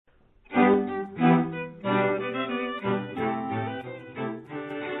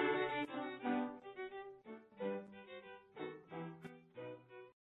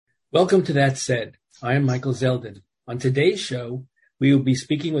Welcome to That Said. I am Michael Zeldin. On today's show, we will be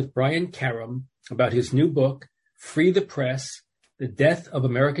speaking with Brian Karem about his new book, Free the Press, The Death of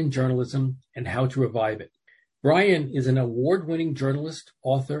American Journalism and How to Revive It. Brian is an award-winning journalist,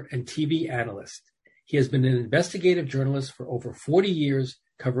 author, and TV analyst. He has been an investigative journalist for over 40 years,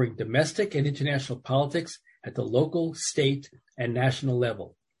 covering domestic and international politics at the local, state, and national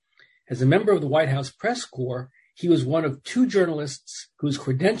level. As a member of the White House Press Corps, he was one of two journalists whose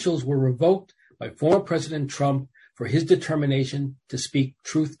credentials were revoked by former President Trump for his determination to speak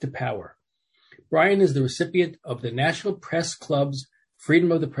truth to power. Brian is the recipient of the National Press Club's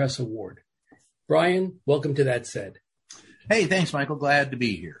Freedom of the Press Award. Brian, welcome to That Said. Hey, thanks, Michael. Glad to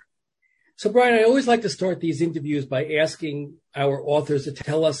be here. So, Brian, I always like to start these interviews by asking our authors to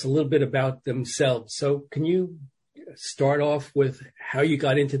tell us a little bit about themselves. So can you start off with how you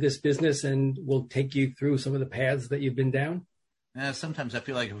got into this business, and we'll take you through some of the paths that you've been down? Sometimes I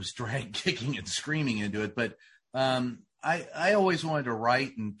feel like I was dragged kicking and screaming into it, but I always wanted to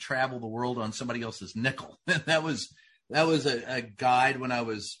write and travel the world on somebody else's nickel. that was a guide when I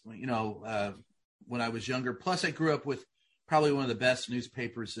was, when I was younger. Plus, I grew up with probably one of the best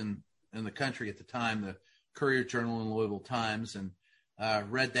newspapers in the country at the time, the Courier-Journal and Louisville Times, and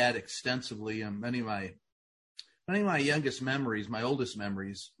read that extensively. Many of my youngest memories, my oldest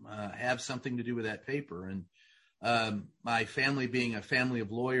memories, have something to do with that paper. And my family being a family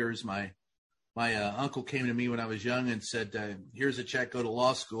of lawyers, my uncle came to me when I was young and said, here's a check, go to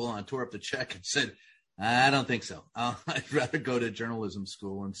law school. And I tore up the check and said, I don't think so. I'd rather go to journalism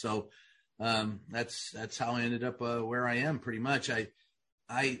school. And so that's how I ended up where I am pretty much.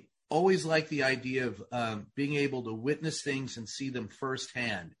 I always liked the idea of being able to witness things and see them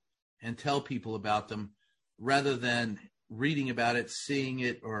firsthand and tell people about them, rather than reading about it, seeing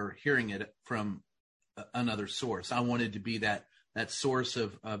it, or hearing it from another source. I wanted to be that source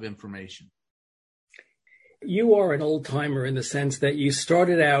of information. You are an old timer in the sense that you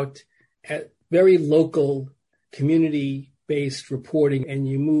started out at very local, community-based reporting, and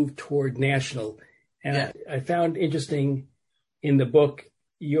you moved toward national. And yeah. I found interesting in the book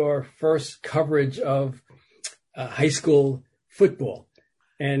your first coverage of high school football.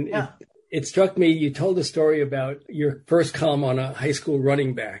 And yeah. It struck me, you told a story about your first column on a high school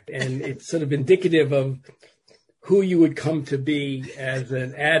running back, and it's sort of indicative of who you would come to be as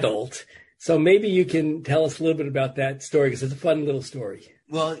an adult. So maybe you can tell us a little bit about that story, because it's a fun little story.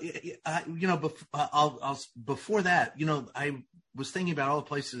 Well, before that, I was thinking about all the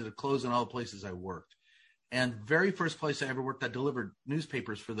places that had closed and all the places I worked. And very first place I ever worked, I delivered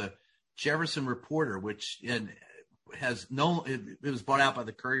newspapers for the Jefferson Reporter, which it was bought out by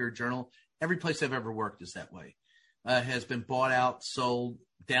the Courier-Journal. Every place I've ever worked is that way. Has been bought out, sold,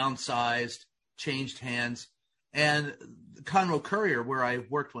 downsized, changed hands. And the Conroe Courier, where I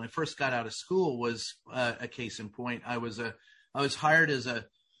worked when I first got out of school, was a case in point. I was hired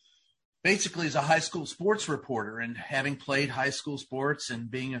basically as a high school sports reporter, and having played high school sports and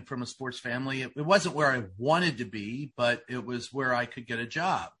being from a sports family, it wasn't where I wanted to be, but it was where I could get a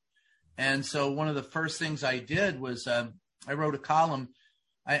job. And so one of the first things I did was I wrote a column.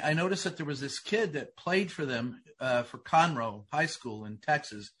 I noticed that there was this kid that played for them for Conroe High School in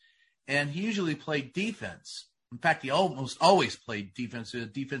Texas, and he usually played defense. In fact, he almost always played defense, a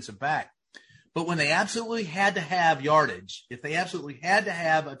defensive back. But when they absolutely had to have yardage, if they absolutely had to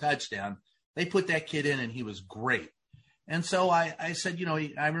have a touchdown, they put that kid in, and he was great. And so I said,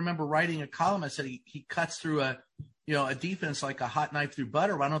 I remember writing a column. I said, he cuts through a defense like a hot knife through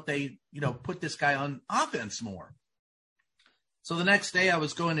butter. Why don't they, put this guy on offense more? So the next day I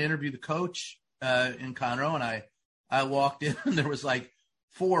was going to interview the coach in Conroe, and I walked in, and there was like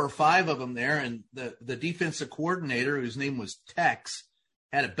 4 or 5 of them there. And the defensive coordinator, whose name was Tex,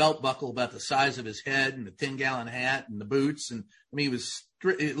 had a belt buckle about the size of his head, and a 10-gallon hat, and the boots. And I mean,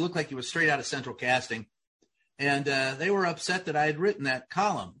 it looked like he was straight out of Central Casting. And they were upset that I had written that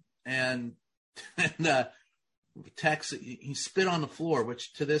column. And Tex, he spit on the floor,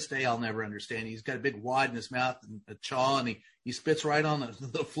 which to this day I'll never understand. He's got a big wad in his mouth and a chaw, and he spits right on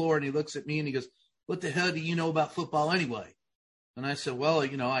the floor, and he looks at me and he goes, "What the hell do you know about football anyway?" And I said, "Well,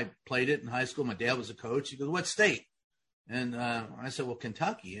 I played it in high school. My dad was a coach." He goes, "What state?" And I said, "Well,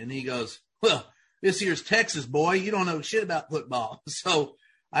 Kentucky." And he goes, "Well, this here's Texas, boy. You don't know shit about football." So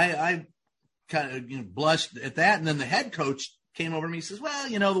I kind of blushed at that. And then the head coach came over to me. He says, "Well,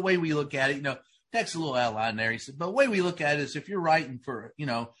 the way we look at it, Text a little outline there." He said, "But the way we look at it is if you're writing for,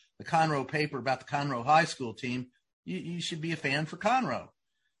 the Conroe paper about the Conroe high school team, you should be a fan for Conroe."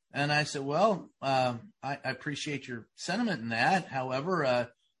 And I said, "Well, I appreciate your sentiment in that.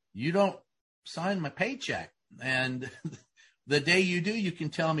 However, you don't sign my paycheck." And the day you do, you can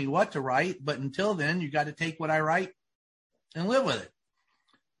tell me what to write. But until then, you got to take what I write and live with it.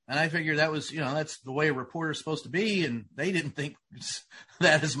 And I figured that was, that's the way a reporter's supposed to be. And they didn't think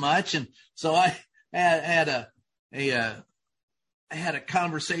that as much. And so I had a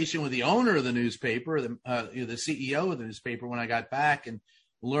conversation with the owner of the newspaper, the CEO of the newspaper, when I got back, and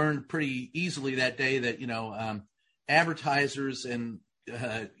learned pretty easily that day that, advertisers and,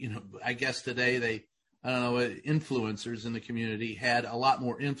 I guess today influencers in the community had a lot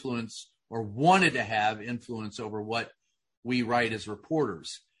more influence, or wanted to have influence, over what we write as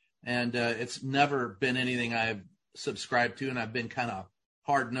reporters. And it's never been anything I've subscribed to, and I've been kind of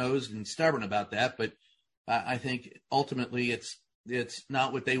hard-nosed and stubborn about that. But I think ultimately it's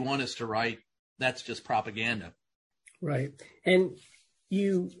not what they want us to write. That's just propaganda. Right. And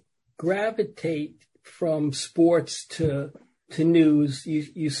you gravitate from sports to news.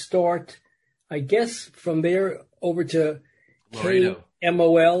 You start, I guess, from there over to Laredo.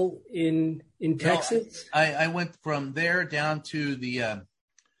 KMOL in Texas? No, I went from there down to the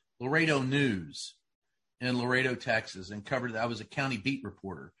Laredo News in Laredo, Texas, and I was a county beat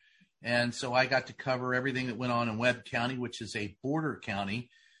reporter. And so I got to cover everything that went on in Webb County, which is a border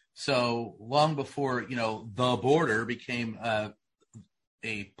county. So long before, the border became a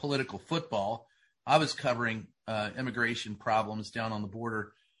political football, I was covering immigration problems down on the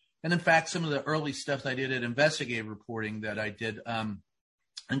border. And in fact, some of the early stuff I did at investigative reporting that I did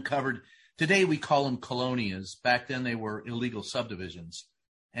uncovered, today we call them colonias. Back then they were illegal subdivisions.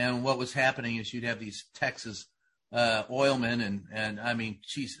 And what was happening is you'd have these Texas oilmen, and I mean,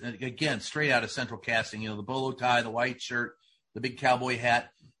 geez, again, straight out of Central Casting, the bolo tie, the white shirt, the big cowboy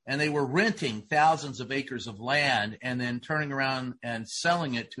hat, and they were renting thousands of acres of land and then turning around and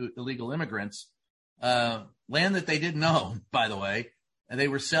selling it to illegal immigrants, land that they didn't own, by the way, and they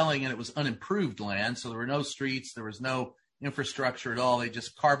were selling, and it was unimproved land, so there were no streets, there was no infrastructure at all. They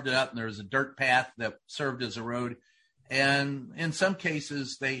just carved it up, and there was a dirt path that served as a road, and in some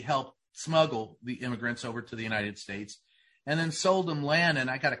cases, they helped smuggle the immigrants over to the United States, and then sold them land. And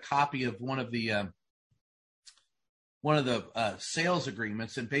I got a copy of one of the sales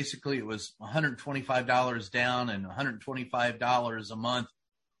agreements, and basically it was $125 down and $125 a month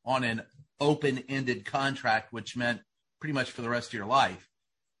on an open-ended contract, which meant pretty much for the rest of your life,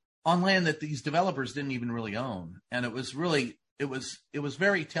 on land that these developers didn't even really own. And it was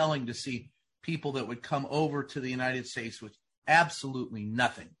very telling to see people that would come over to the United States with absolutely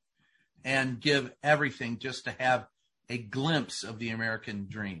nothing and give everything just to have a glimpse of the American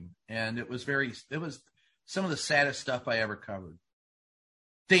dream. And it was some of the saddest stuff I ever covered.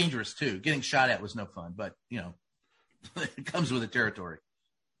 Dangerous too. Getting shot at was no fun, but it comes with the territory.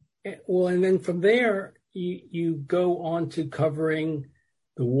 Well, and then from there, you go on to covering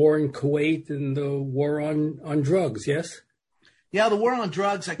the war in Kuwait and the war on drugs, yes? Yeah, the war on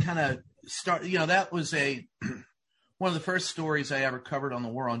drugs, I kind of started, that was one of the first stories I ever covered on the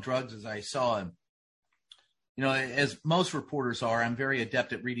war on drugs. As I saw, as most reporters are, I'm very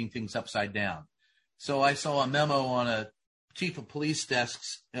adept at reading things upside down. So I saw a memo on a chief of police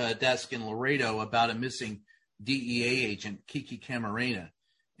desk in Laredo about a missing DEA agent, Kiki Camarena.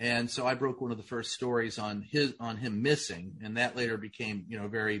 And so I broke one of the first stories on him missing, and that later became,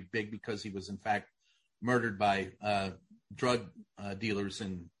 very big because he was in fact murdered by drug dealers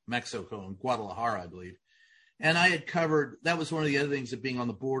in Mexico and Guadalajara, I believe. And I had covered, that was one of the other things that being on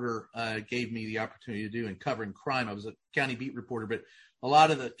the border gave me the opportunity to do in covering crime. I was a county beat reporter, but a lot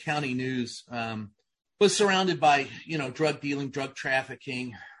of the county news was surrounded by, drug dealing, drug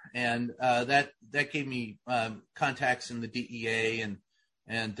trafficking. And that gave me contacts in the DEA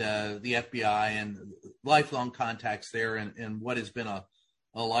and the FBI, and lifelong contacts there, and what has been a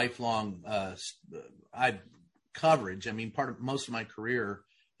lifelong coverage. I mean, most of my career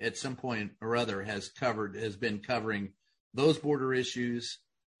at some point or other has been covering those border issues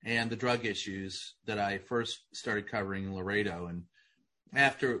and the drug issues that I first started covering in Laredo. And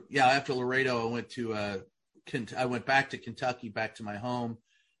after Laredo, I went back to Kentucky, back to my home,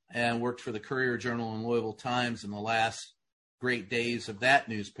 and worked for the Courier-Journal and Louisville Times in the last great days of that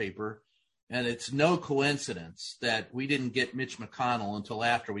newspaper. And it's no coincidence that we didn't get Mitch McConnell until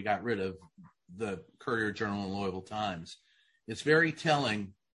after we got rid of the Courier-Journal and Louisville Times. It's very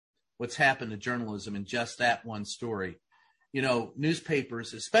telling what's happened to journalism in just that one story.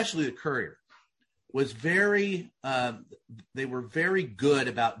 Newspapers, especially the Courier, they were very good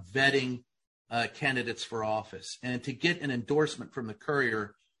about vetting candidates for office. And to get an endorsement from the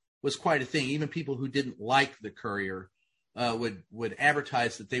Courier was quite a thing. Even people who didn't like the Courier would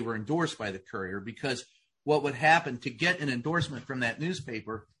advertise that they were endorsed by the Courier, because what would happen to get an endorsement from that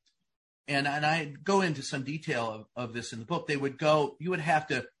newspaper, and I go into some detail of this in the book. You would have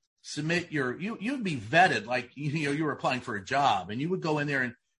to submit you'd be vetted like, you were applying for a job, and you would go in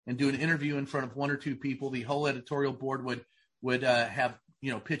there and do an interview in front of one or two people. The whole editorial board would have,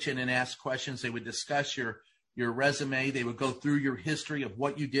 pitch in and ask questions. They would discuss your resume. They would go through your history of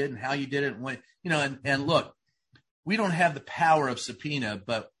what you did and how you did it. And when, and look, we don't have the power of subpoena,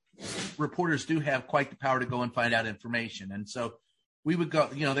 but reporters do have quite the power to go and find out information. And so we would go,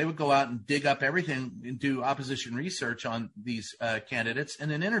 they would go out and dig up everything and do opposition research on these candidates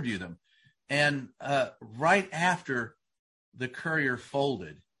and then interview them. And right after the Courier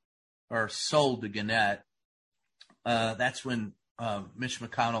folded or sold to Gannett, that's when Mitch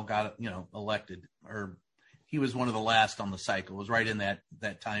McConnell got, elected, or he was one of the last on the cycle. It was right in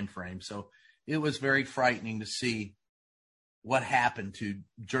that time frame. So it was very frightening to see what happened to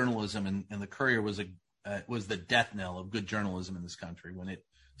journalism, and the Courier was the death knell of good journalism in this country when it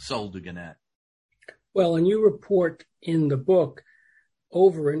sold to Gannett. Well, and you report in the book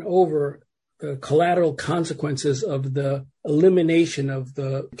over and over the collateral consequences of the elimination of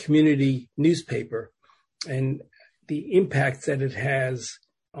the community newspaper and the impact that it has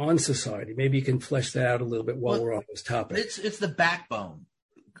on society. Maybe you can flesh that out a little bit while we're on this topic. It's the backbone.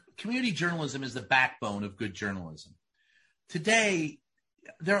 Community journalism is the backbone of good journalism. Today,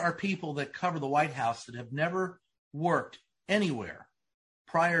 there are people that cover the White House that have never worked anywhere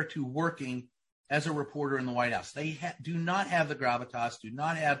prior to working as a reporter in the White House. They do not have the gravitas, do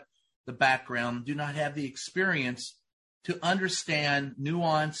not have the background, do not have the experience to understand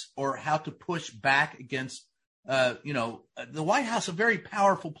nuance or how to push back against, the White House, a very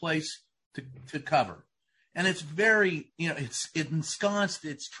powerful place to cover. And it's very, it's ensconced,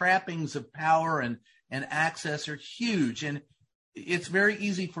 its trappings of power and access are huge. And it's very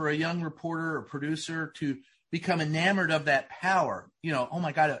easy for a young reporter or producer to become enamored of that power. Oh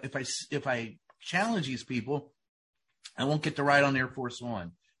my God, if I challenge these people, I won't get to ride on Air Force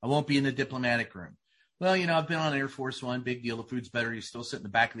One. I won't be in the diplomatic room. Well, I've been on Air Force One, big deal. The food's better. You still sit in the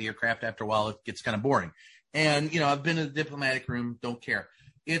back of the aircraft. After a while, it gets kind of boring. And, I've been in the diplomatic room, don't care.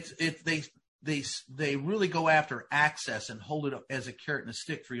 They really go after access and hold it up as a carrot and a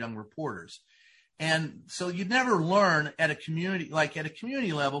stick for young reporters. And so you'd never learn at a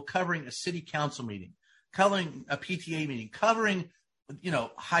community level, covering a city council meeting, covering a PTA meeting, covering,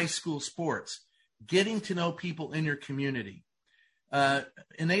 high school sports, getting to know people in your community,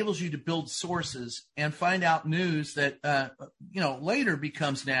 enables you to build sources and find out news that, later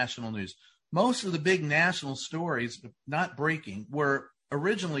becomes national news. Most of the big national stories, not breaking, were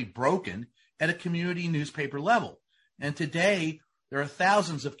originally broken at a community newspaper level. And today, there are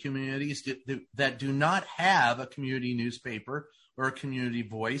thousands of communities that do not have a community newspaper or a community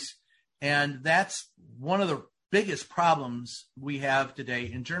voice. And that's one of the biggest problems we have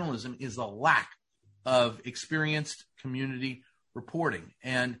today in journalism, is the lack of experienced community reporting.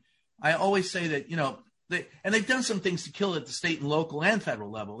 And I always say that, they've done some things to kill it at the state and local and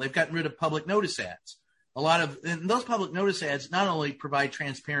federal level. They've gotten rid of public notice ads. And those public notice ads not only provide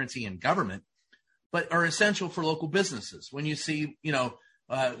transparency in government, but are essential for local businesses. When you see,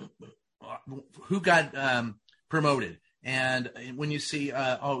 who got promoted, and when you see,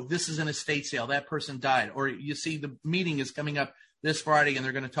 this is an estate sale, that person died, or you see the meeting is coming up this Friday and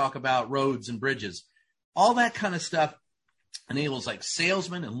they're going to talk about roads and bridges. All that kind of stuff enables like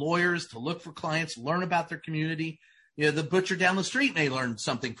salesmen and lawyers to look for clients, learn about their community. The butcher down the street may learn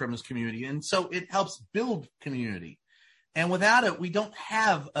something from his community. And so it helps build community. And without it, we don't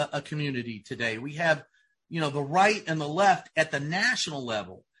have a community today. We have, the right and the left at the national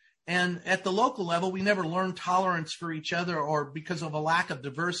level. And at the local level, we never learn tolerance for each other, or because of a lack of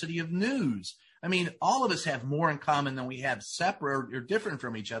diversity of news. I mean, all of us have more in common than we have separate or different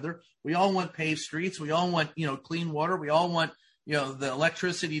from each other. We all want paved streets. We all want, clean water. We all want, the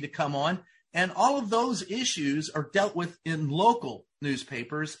electricity to come on. And all of those issues are dealt with in local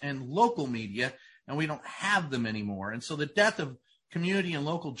newspapers and local media, and we don't have them anymore. And so the death of community and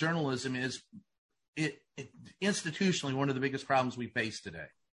local journalism is institutionally one of the biggest problems we face today.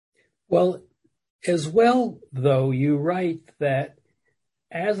 Well, as well, though, you write that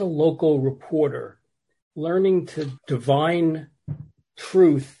as a local reporter, learning to divine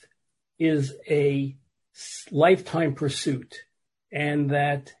truth is a lifetime pursuit, and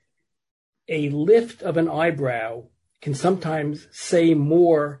that a lift of an eyebrow can sometimes say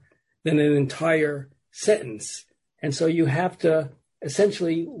more than an entire sentence. And so you have to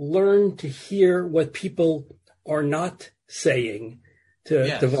essentially learn to hear what people are not saying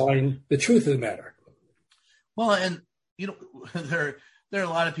to divine the truth of the matter. Well, and, there are a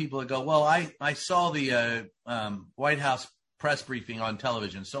lot of people that go, well, I saw the White House press briefing on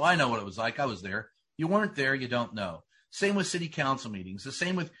television, so I know what it was like. I was there. You weren't there, you don't know. Same with city council meetings. The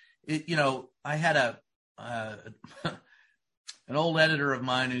same with, I had an old editor of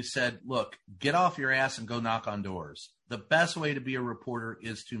mine who said, look, get off your ass and go knock on doors. The best way to be a reporter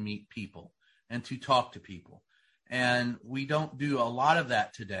is to meet people and to talk to people. And we don't do a lot of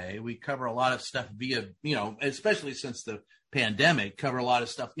that today. We cover a lot of stuff via, especially since the pandemic, cover a lot of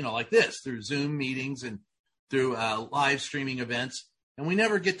stuff, like this through Zoom meetings and through live streaming events. And we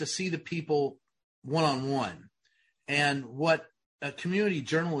never get to see the people one-on-one. And what a community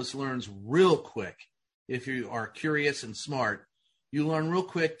journalist learns real quick, if you are curious and smart, you learn real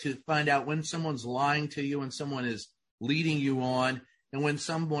quick to find out when someone's lying to you, when someone is leading you on, and when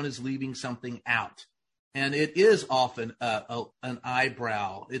someone is leaving something out. And it is often an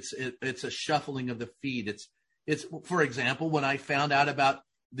eyebrow. It's a shuffling of the feed. It's for example, when I found out about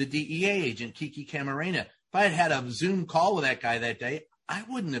the DEA agent, Kiki Camarena, if I had a Zoom call with that guy that day, I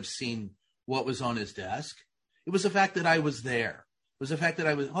wouldn't have seen what was on his desk. It was the fact that I was there. It was the fact that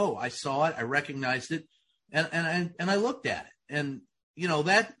I saw it, I recognized it, and I looked at it. And,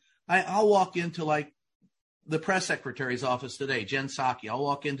 I'll walk into like the press secretary's office today, Jen Psaki. I'll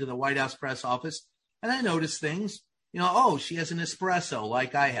walk into the White House press office and I notice things, she has an espresso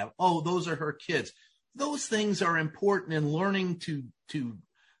like I have. Oh, those are her kids. Those things are important in learning to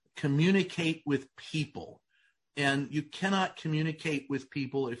communicate with people. And you cannot communicate with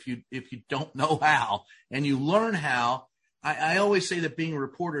people if you don't know how, and you learn how. I always say that being a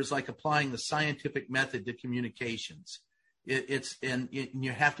reporter is like applying the scientific method to communications.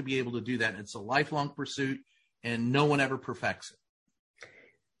 You have to be able to do that. It's a lifelong pursuit, and no one ever perfects it.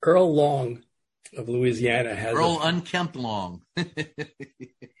 Earl Long of Louisiana has Unkempt Long.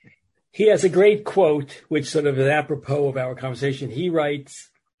 He has a great quote, which sort of is apropos of our conversation. He writes,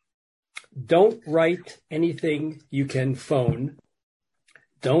 "Don't write anything you can phone.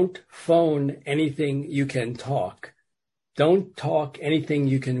 Don't phone anything you can talk. Don't talk anything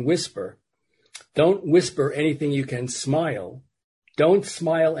you can whisper. Don't whisper anything you can smile. Don't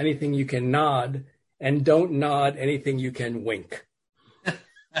smile anything you can nod. And don't nod anything you can wink."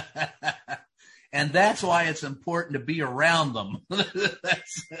 And that's why it's important to be around them.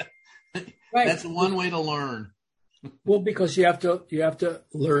 That's one way to learn. Well, because you have to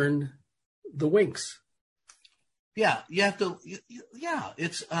learn the winks. Yeah, you have to. Yeah,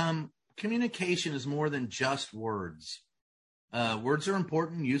 it's communication is more than just words. Words are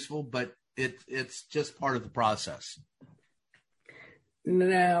important, useful, but it's just part of the process.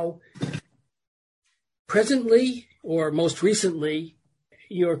 Now, presently, or most recently,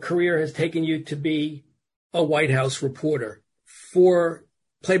 your career has taken you to be a White House reporter for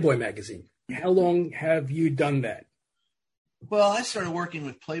Playboy magazine. How long have you done that? Well, I started working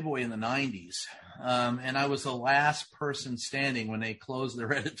with Playboy in the 90s, and I was the last person standing when they closed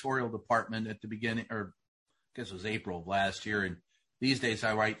their editorial department at the beginning, or I guess it was April of last year. And these days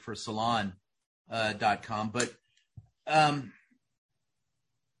I write for Salon.com. But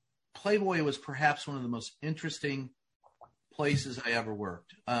Playboy was perhaps one of the most interesting places I ever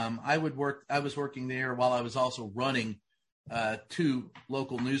worked. I was working there while I was also running 2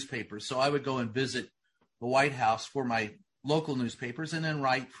 local newspapers. So I would go and visit the White House for my local newspapers and then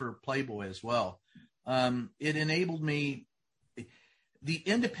write for Playboy as well. It enabled me. The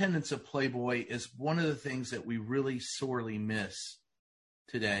independence of Playboy is one of the things that we really sorely miss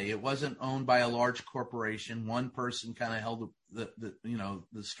today. It wasn't owned by a large corporation. One person kind of held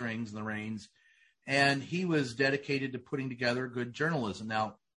the strings and the reins, and he was dedicated to putting together good journalism.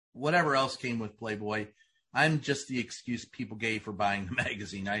 Now, whatever else came with Playboy, I'm just the excuse people gave for buying the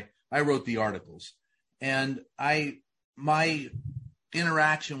magazine. I wrote the articles, and my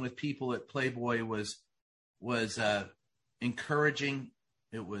interaction with people at Playboy was encouraging.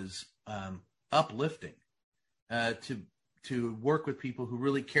 It was uplifting to work with people who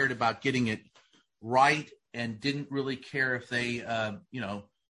really cared about getting it right and didn't really care if they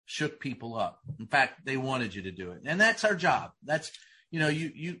shook people up. In fact, they wanted you to do it, and that's our job. That's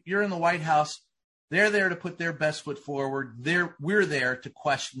you're in the White House. They're there to put their best foot forward. We're there to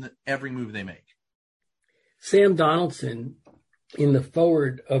question every move they make. Sam Donaldson, in the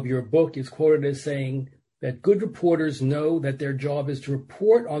foreword of your book, is quoted as saying that good reporters know that their job is to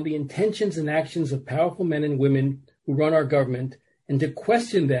report on the intentions and actions of powerful men and women who run our government and to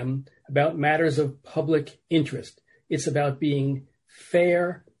question them about matters of public interest. It's about being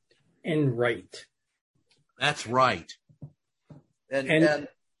fair and right. That's right. And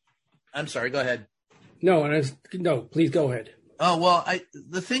I'm sorry, go ahead. No, please go ahead. Oh, well,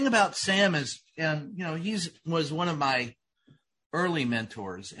 the thing about Sam is, was one of my early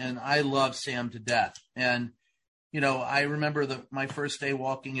mentors, and I love Sam to death. And I remember my first day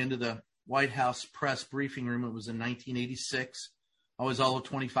walking into the White House press briefing room. It was in 1986. I was all of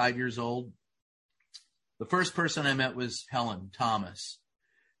 25 years old. The first person I met was Helen Thomas.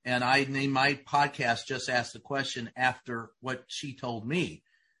 And I named my podcast Just Ask the Question after what she told me.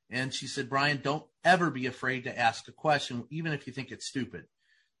 And she said, Brian, don't ever be afraid to ask a question, even if you think it's stupid.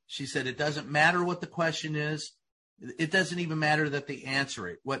 She said, it doesn't matter what the question is. It doesn't even matter that they answer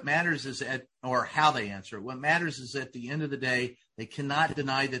it. What matters is or how they answer it. What matters is at the end of the day, they cannot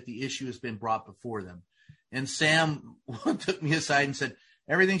deny that the issue has been brought before them. And Sam took me aside and said,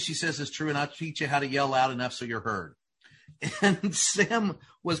 everything she says is true, and I'll teach you how to yell loud enough so you're heard. And Sam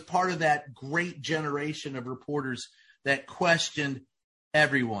was part of that great generation of reporters that questioned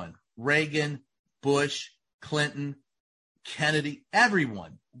everyone. Reagan, Bush, Clinton, Kennedy,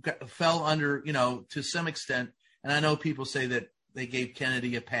 everyone fell under, to some extent. And I know people say that they gave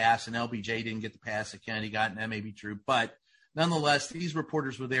Kennedy a pass and LBJ didn't get the pass that Kennedy got, and that may be true. But nonetheless, these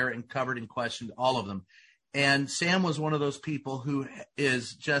reporters were there and covered and questioned all of them. And Sam was one of those people who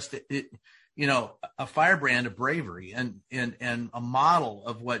is just, a firebrand of bravery and a model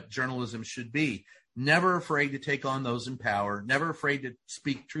of what journalism should be. Never afraid to take on those in power, never afraid to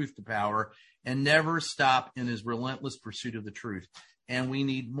speak truth to power, and never stop in his relentless pursuit of the truth. And we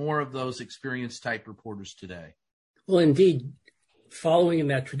need more of those experienced type reporters today. Well, indeed, following in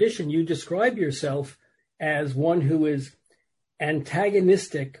that tradition, you describe yourself as one who is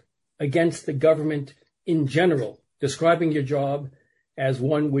antagonistic against the government in general, describing your job as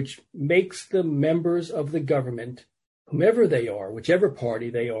one which makes the members of the government, whomever they are, whichever party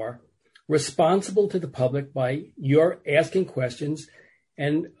they are, responsible to the public by your asking questions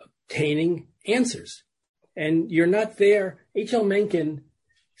and obtaining answers. And you're not there. H.L. Mencken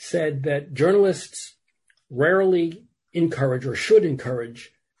said that journalists rarely encourage or should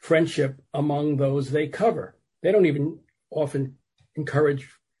encourage friendship among those they cover. They don't even often encourage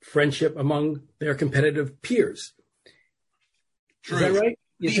friendship among their competitive peers. True. Is that right?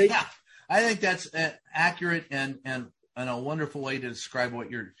 Yeah, I think that's accurate and a wonderful way to describe what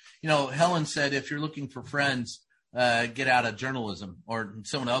Helen said, if you're looking for friends, get out of journalism. Or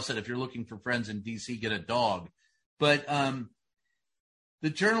someone else said, if you're looking for friends in D.C., get a dog. But the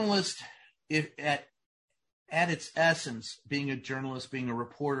journalist, at its essence, being a journalist, being a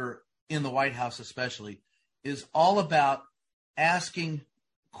reporter in the White House especially, is all about asking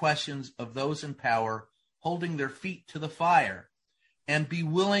questions of those in power, holding their feet to the fire, and be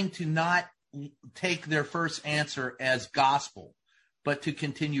willing to not take their first answer as gospel, but to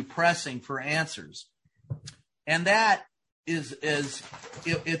continue pressing for answers. And that it's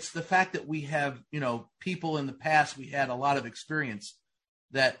the fact that we have, people in the past, we had a lot of experience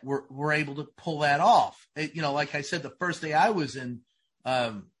that were able to pull that off. Like I said, the first day I was in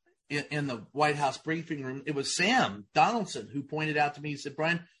the White House briefing room, it was Sam Donaldson who pointed out to me, he said,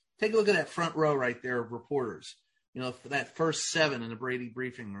 Brian, take a look at that front row right there of reporters. For that first 7 in the Brady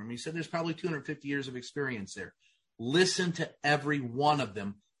briefing room. He said there's probably 250 years of experience there. Listen to every one of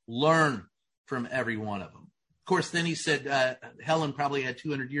them. Learn from every one of them. Of course, then he said Helen probably had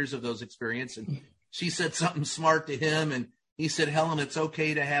 200 years of those experience, and she said something smart to him, and he said, Helen, it's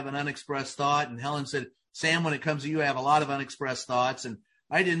okay to have an unexpressed thought. And Helen said, Sam, when it comes to you, I have a lot of unexpressed thoughts, and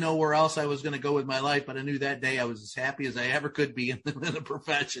I didn't know where else I was going to go with my life, but I knew that day I was as happy as I ever could be in the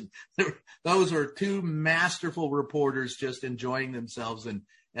profession. Those were 2 masterful reporters just enjoying themselves and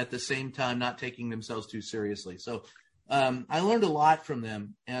at the same time not taking themselves too seriously. So I learned a lot from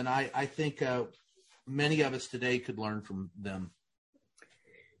them, and I think many of us today could learn from them.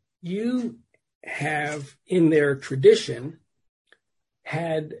 You have, in their tradition,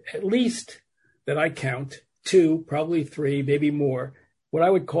 had at least, that I count, 2, probably 3, maybe more, what I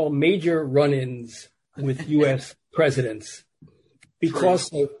would call major run-ins with U.S. presidents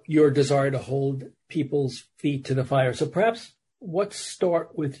because of your desire to hold people's feet to the fire. So perhaps let's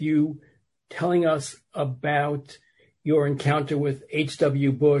start with you telling us about your encounter with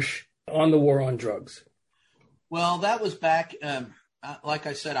H.W. Bush on the war on drugs. Well, that was back, like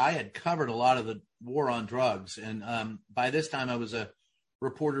I said, I had covered a lot of the war on drugs. And by this time I was a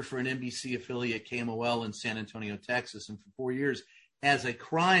reporter for an NBC affiliate, KMOL, in San Antonio, Texas. And for 4 years, as a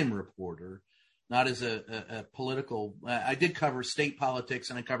crime reporter, not as a political. I did cover state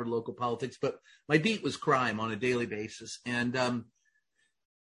politics and I covered local politics, but my beat was crime on a daily basis. And,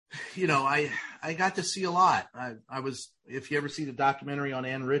 I got to see a lot. I was, if you ever see the documentary on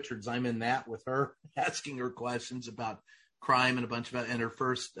Ann Richards, I'm in that with her, asking her questions about crime and a bunch about in her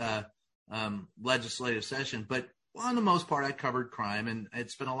first legislative session. But on the most part, I covered crime, and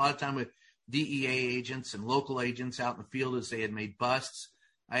I'd spent a lot of time with DEA agents and local agents out in the field as they had made busts.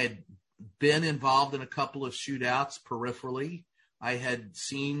 I had been involved in a couple of shootouts peripherally. I had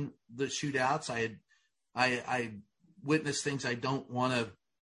seen the shootouts. I witnessed things I don't want to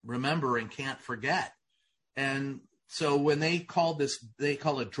remember and can't forget. And so when they call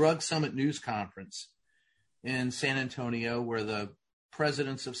a Drug Summit news conference in San Antonio, where the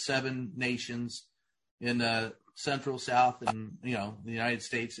presidents of 7 nations in the Central, South, and the United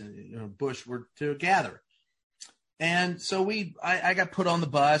States and Bush were to gather. And so I got put on the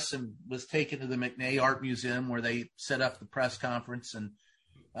bus and was taken to the McNay Art Museum, where they set up the press conference. And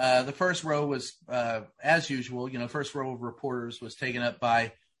the first row was, as usual, first row of reporters was taken up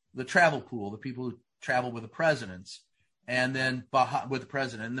by the travel pool, the people who travel with the presidents, and then with the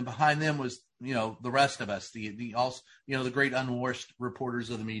president. And then behind them was, the rest of us, the great unwashed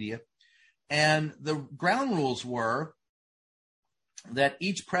reporters of the media. And the ground rules were that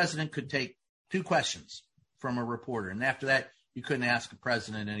each president could take 2 questions from a reporter. And after that, you couldn't ask a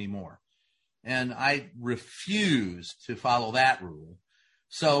president anymore. And I refused to follow that rule.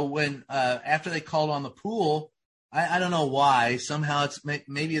 So when, after they called on the pool, I don't know why, somehow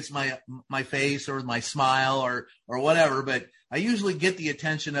maybe it's my face or my smile or whatever, but I usually get the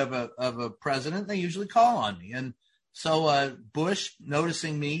attention of a president. They usually call on me. And so Bush,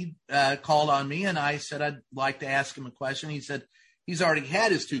 noticing me, called on me, and I said I'd like to ask him a question. He said he's already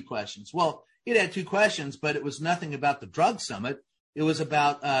had his 2 questions. Well, he'd had 2 questions, but it was nothing about the drug summit. It was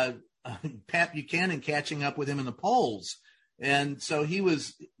about Pat Buchanan catching up with him in the polls. And so he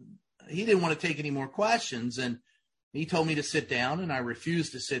didn't want to take any more questions. And he told me to sit down, and I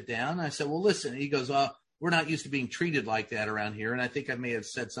refused to sit down. I said, well, listen, he goes, we're not used to being treated like that around here. And I think I may have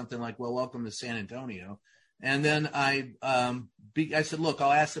said something like, well, welcome to San Antonio. And then I said, look,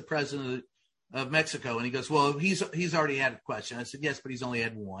 I'll ask the president of Mexico. And he goes, well, he's already had a question. I said, yes, but he's only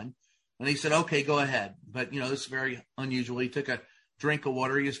had 1. And he said, okay, go ahead. But, this is very unusual. He took a drink of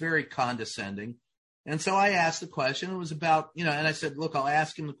water. He was very condescending. And so I asked the question. It was about, and I said, look, I'll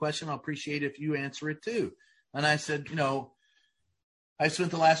ask him the question. I'll appreciate it if you answer it too. And I said, I spent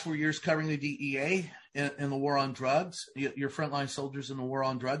the last 4 years covering the DEA in the war on drugs. Your frontline soldiers in the war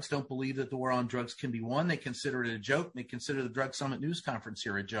on drugs don't believe that the war on drugs can be won. They consider it a joke. They consider the Drug Summit news conference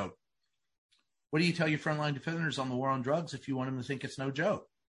here a joke. What do you tell your frontline defenders on the war on drugs if you want them to think it's no joke?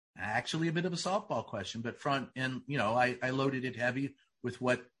 Actually, a bit of a softball question, but I loaded it heavy with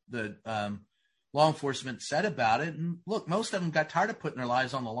what the law enforcement said about it. And look, most of them got tired of putting their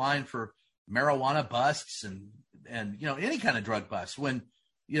lives on the line for marijuana busts and any kind of drug bust, when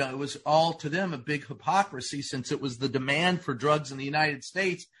it was all to them a big hypocrisy, since it was the demand for drugs in the United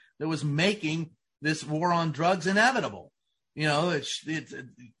States that was making this war on drugs inevitable.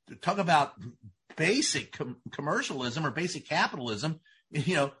 Talk about basic commercialism or basic capitalism,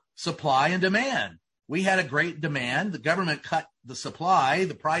 supply and demand. We had a great demand. The government cut the supply.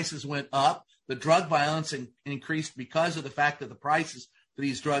 The prices went up. The drug violence increased because of the fact that the prices for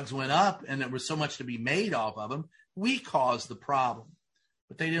these drugs went up, and there was so much to be made off of them. We caused the problem.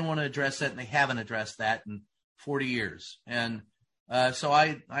 But they didn't want to address that, and they haven't addressed that in 40 years. And so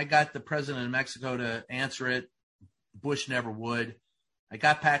I got the president of Mexico to answer it. Bush never would. I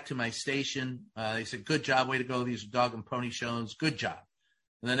got back to my station. They said, good job, way to go. These are dog and pony shows. Good job.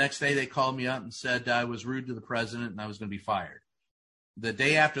 And the next day they called me up and said I was rude to the president and I was going to be fired. The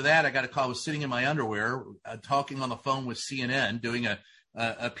day after that, I got a call. I was sitting in my underwear, talking on the phone with CNN, doing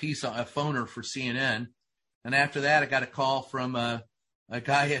a piece, a phoner for CNN. And after that, I got a call from a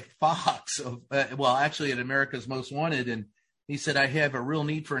guy at Fox, actually at America's Most Wanted. And he said, I have a real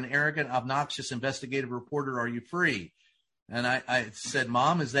need for an arrogant, obnoxious investigative reporter. Are you free? And I said,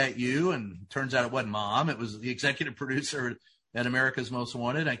 Mom, is that you? And it turns out it wasn't Mom. It was the executive producer at America's Most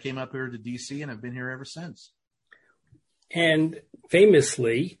Wanted. I came up here to D.C. and I've been here ever since. And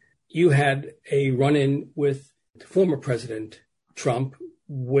famously, you had a run-in with former President Trump,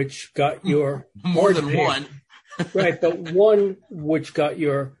 which got your more than one. Right, but one which got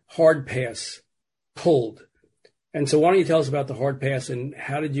your hard pass pulled. And so why don't you tell us about the hard pass and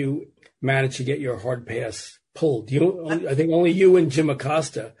how did you manage to get your hard pass pulled? I think only you and Jim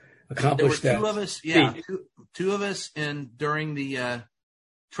Acosta accomplished that. Two of us, yeah, two of us, and during the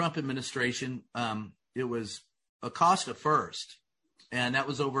Trump administration, it was Acosta first, and that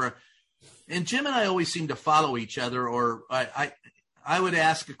was over. And Jim and I always seemed to follow each other, or I would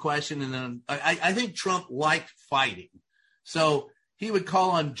ask a question, and then I think Trump liked fighting. So he would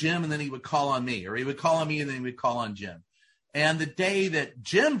call on Jim, and then he would call on me, or he would call on me, and then he would call on Jim. And the day that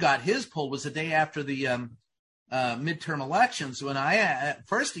Jim got his pull was the day after the midterm elections, when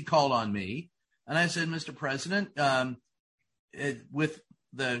first he called on me, and I said, Mr. President, with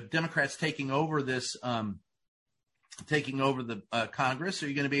the Democrats taking over this taking over the Congress? Are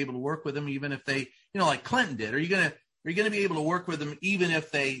you going to be able to work with them even if they, like Clinton did? Are you going to be able to work with them even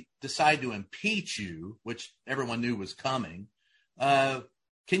if they decide to impeach you, which everyone knew was coming? Can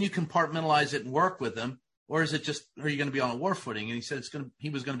you compartmentalize it and work with them? Or is it just, are you going to be on a war footing? And he said he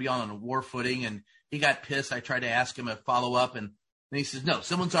was going to be on a war footing, and he got pissed. I tried to ask him a follow-up, and he says, no,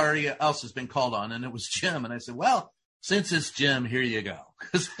 someone's already else has been called on, and it was Jim. And I said, well, since it's Jim, here you go.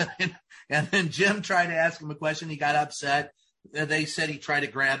 And then Jim tried to ask him a question. He got upset. They said he tried to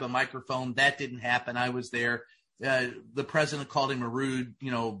grab a microphone. That didn't happen. I was there. The president called him a rude,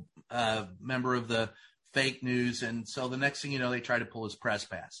 member of the fake news. And so the next thing you know, they tried to pull his press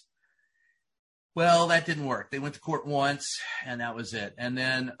pass. Well, that didn't work. They went to court once, and that was it. And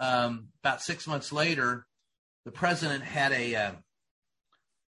then about 6 months later, the president had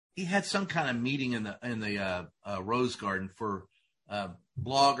he had some kind of meeting in the Rose Garden for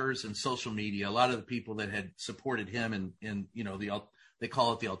bloggers and social media. A lot of the people that had supported him in they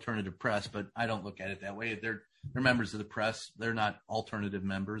call it the alternative press, but I don't look at it that way. They're members of the press. They're not alternative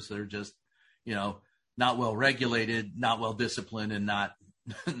members. They're just, not well regulated, not well disciplined, and not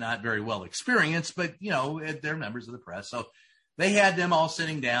very well experienced, but they're members of the press. So they had them all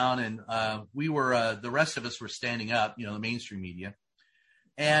sitting down, and we were the rest of us were standing up, the mainstream media.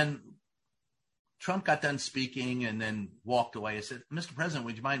 And Trump got done speaking and then walked away. I said, Mr. President,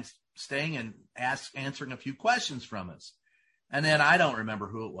 would you mind staying and answering a few questions from us? And then I don't remember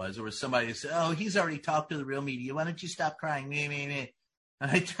who it was. There was somebody who said, oh, he's already talked to the real media. Why don't you stop crying? Me, me, me. And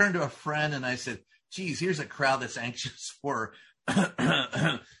I turned to a friend and I said, geez, here's a crowd that's anxious for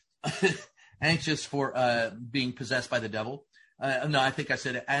being possessed by the devil. No, I think I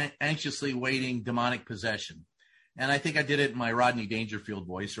said anxiously waiting demonic possession. And I think I did it in my Rodney Dangerfield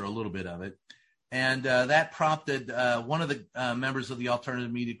voice, or a little bit of it. And that prompted one of the members of the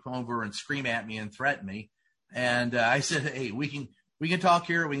alternative media to come over and scream at me and threaten me. And I said, hey, we can talk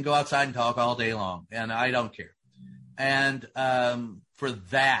here. We can go outside and talk all day long. And I don't care. And for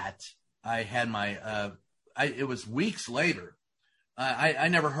that, I had it was weeks later. I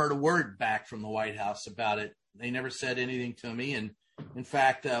never heard a word back from the White House about it. They never said anything to me. And in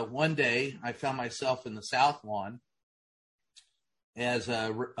fact, one day I found myself in the South Lawn as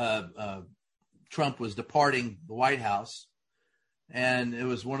Trump was departing the White House. And it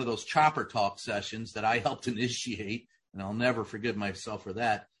was one of those chopper talk sessions that I helped initiate. And I'll never forgive myself for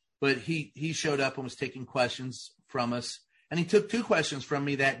that. But he showed up and was taking questions from us. And he took 2 questions from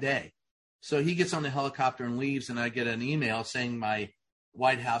me that day. So he gets on the helicopter and leaves, and I get an email saying my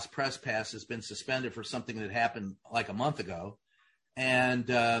White House press pass has been suspended for something that happened like a month ago. And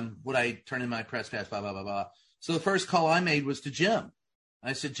would I turn in my press pass, blah, blah, blah, blah. So the first call I made was to Jim.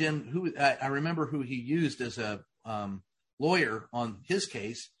 I said, Jim, I remember who he used as a lawyer on his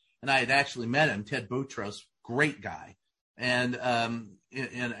case, and I had actually met him, Ted Boutros, great guy, and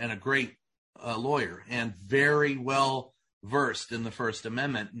a great lawyer, and very well versed in the First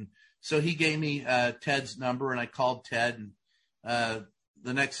Amendment. And so he gave me Ted's number, and I called Ted. And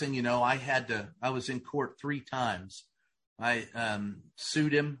the next thing you know, I was in court 3 times. I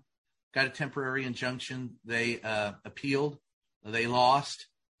sued him, got a temporary injunction. They appealed. They lost.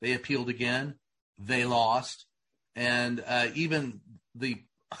 They appealed again. They lost. And even the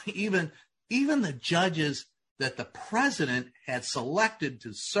judges that the president had selected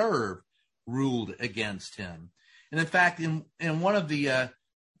to serve ruled against him. And in fact, in one of the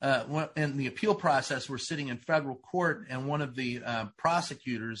in the appeal process, we're sitting in federal court, and one of the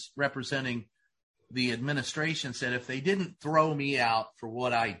prosecutors representing the administration said, if they didn't throw me out for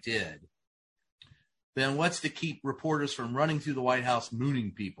what I did, then what's to keep reporters from running through the White House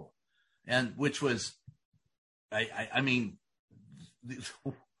mooning people? And which was, I mean,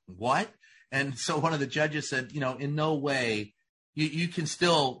 what? And so one of the judges said, in no way you can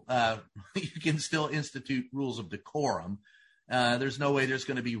still institute rules of decorum. There's no way there's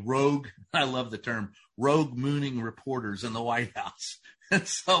going to be rogue. I love the term rogue mooning reporters in the White House. And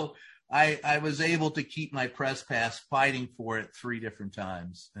so I was able to keep my press pass, fighting for it 3 different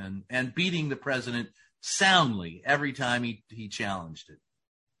times, and beating the president soundly every time he challenged it.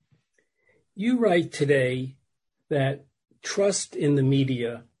 You write today that trust in the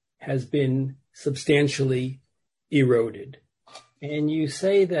media has been substantially eroded. And you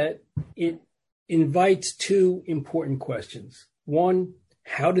say that it invites 2 important questions. 1,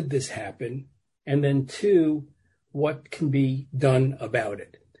 how did this happen? And then 2, what can be done about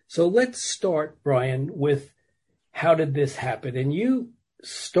it? So let's start, Brian, with how did this happen? And you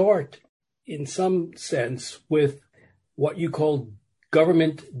start, in some sense, with what you call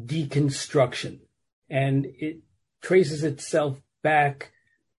government deconstruction. And it traces itself back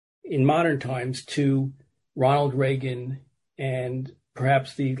in modern times to Ronald Reagan and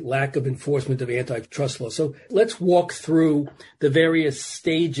perhaps the lack of enforcement of antitrust law. So let's walk through the various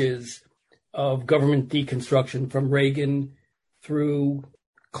stages of government deconstruction from Reagan through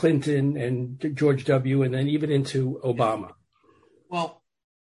Clinton and George W., and then even into Obama. Well,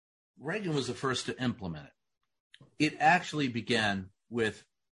 Reagan was the first to implement it. It actually began with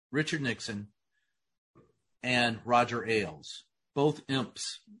Richard Nixon and Roger Ailes, both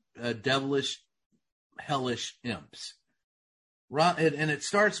imps, devilish, hellish imps. And it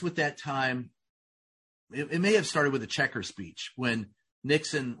starts with that time. It may have started with a Checker speech when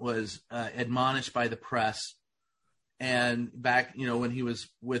Nixon was admonished by the press, and back, when he was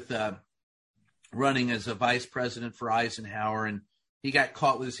with running as a vice president for Eisenhower, and he got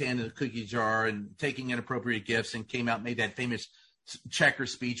caught with his hand in a cookie jar and taking inappropriate gifts, and came out and made that famous Checker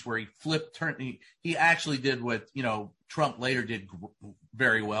speech where he he actually did what Trump later did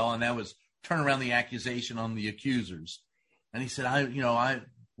very well, and that was turn around the accusation on the accusers. And he said,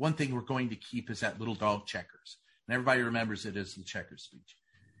 one thing we're going to keep is that little dog Checkers. And everybody remembers it as the Checker speech.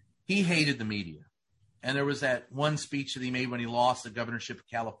 He hated the media. And there was that one speech that he made when he lost the governorship of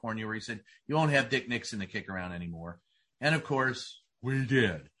California where he said, you won't have Dick Nixon to kick around anymore. And of course, we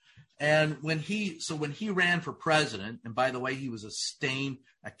did. And when he ran for president, and by the way, he was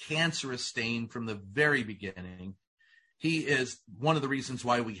a cancerous stain from the very beginning. He is one of the reasons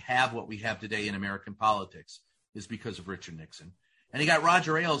why we have what we have today in American politics is because of Richard Nixon. And he got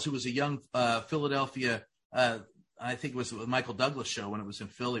Roger Ailes, who was a young Philadelphia, I think it was the Michael Douglas show when it was in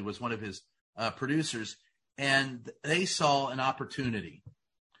Philly, was one of his producers. And they saw an opportunity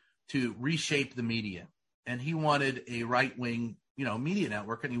to reshape the media. And he wanted a right-wing, media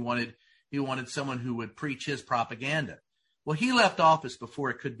network, and he wanted someone who would preach his propaganda. Well, he left office before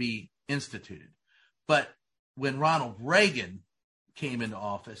it could be instituted. But when Ronald Reagan came into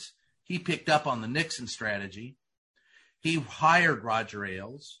office, he picked up on the Nixon strategy. He hired Roger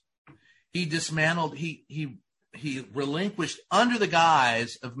Ailes. He dismantled, he relinquished under the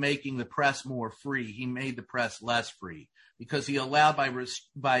guise of making the press more free. He made the press less free because he allowed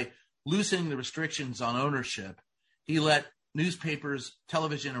by loosening the restrictions on ownership, he let newspapers,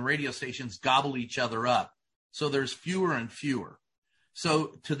 television, and radio stations gobble each other up. So there's fewer and fewer.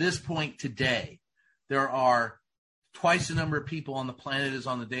 So to this point today, there are twice the number of people on the planet as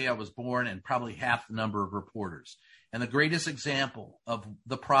on the day I was born, and probably half the number of reporters. And the greatest example of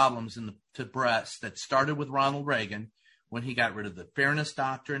the problems in the press that started with Ronald Reagan when he got rid of the Fairness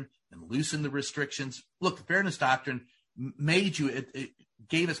Doctrine and loosened the restrictions. Look, the Fairness Doctrine it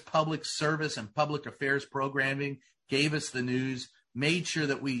gave us public service and public affairs programming, gave us the news, made sure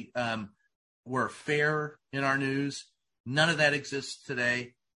that we were fair in our news. None of that exists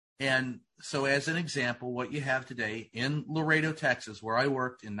today. And so as an example, what you have today in Laredo, Texas, where I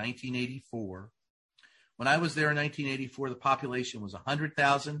worked in 1984, when I was there in 1984, the population was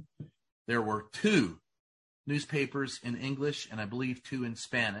 100,000. There were 2 newspapers in English and I believe 2 in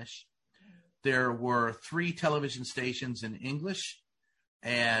Spanish. There were 3 television stations in English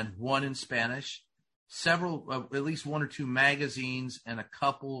and 1 in Spanish, several, at least 1 or 2 magazines, and a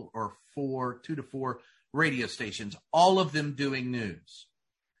couple or 2 to 4 radio stations, all of them doing news.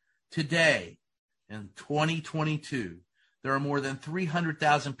 Today, in 2022, there are more than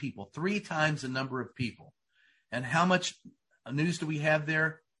 300,000 people, 3 times the number of people. And how much news do we have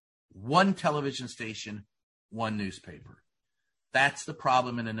there? 1 television station, 1 newspaper. That's the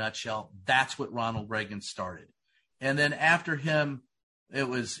problem in a nutshell. That's what Ronald Reagan started. And then after him, it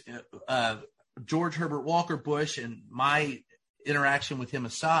was George Herbert Walker Bush, and my interaction with him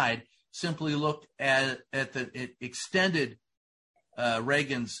aside, simply looked at it extended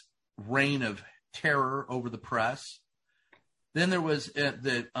Reagan's reign of terror over the press. Then there was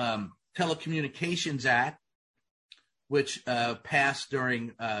the Telecommunications Act, which passed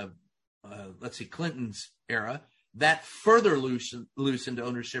during, Clinton's era. That further loosened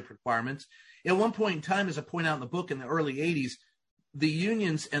ownership requirements. At one point in time, as I point out in the book, in the early 80s, the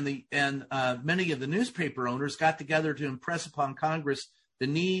unions and many of the newspaper owners got together to impress upon Congress the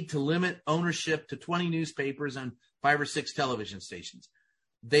need to limit ownership to 20 newspapers and 5 or 6 television stations.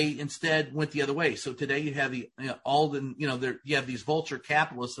 They instead went the other way. So today you have you have these vulture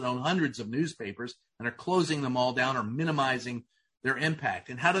capitalists that own hundreds of newspapers and are closing them all down or minimizing their impact.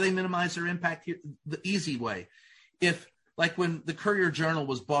 And how do they minimize their impact here? The easy way. Like when the Courier-Journal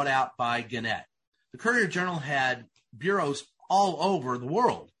was bought out by Gannett, the Courier-Journal had bureaus all over the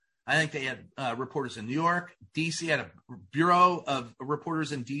world. I think they had reporters in New York, D.C., had a bureau of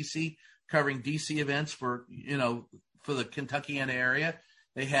reporters in D.C. covering D.C. events for the Kentuckiana area.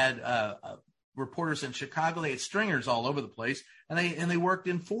 They had reporters in Chicago. They had stringers all over the place, and they worked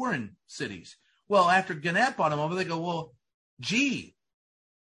in foreign cities. Well, after Gannett bought them over, they go, well, gee,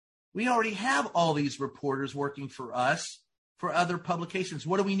 we already have all these reporters working for us for other publications.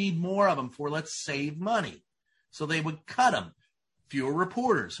 What do we need more of them for? Let's save money. So they would cut them. Fewer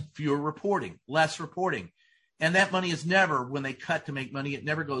reporters, fewer reporting, less reporting. And that money is never, when they cut to make money, it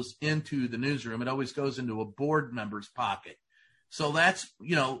never goes into the newsroom. It always goes into a board member's pocket. So that's,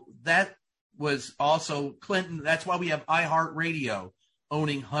 that was also Clinton. That's why we have iHeartRadio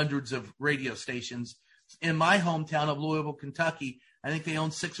owning hundreds of radio stations. In my hometown of Louisville, Kentucky, I think they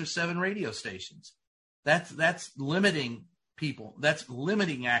own 6 or 7 radio stations. That's limiting people. That's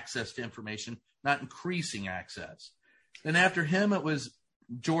limiting access to information, not increasing access. Then after him, it was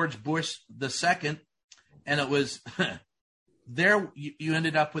George Bush II. And it was there you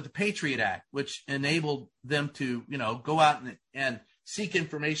ended up with the Patriot Act, which enabled them to, go out and seek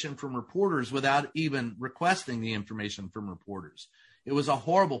information from reporters without even requesting the information from reporters. It was a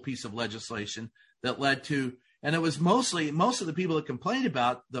horrible piece of legislation that led to, and it was most of the people that complained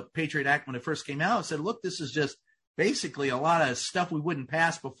about the Patriot Act when it first came out said, look, this is just basically a lot of stuff we wouldn't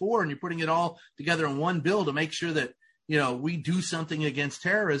pass before, and you're putting it all together in one bill to make sure that we do something against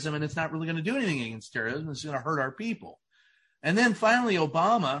terrorism, and it's not really going to do anything against terrorism. It's going to hurt our people. And then finally,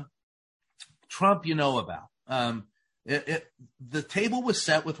 Obama, Trump, about. The table was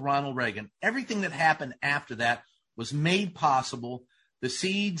set with Ronald Reagan. Everything that happened after that was made possible. The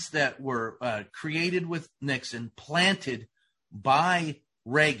seeds that were created with Nixon, planted by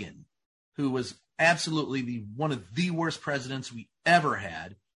Reagan, who was absolutely one of the worst presidents we ever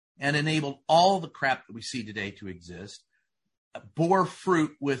had, and enabled all the crap that we see today to exist, bore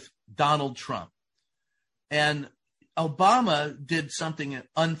fruit with Donald Trump. And Obama did something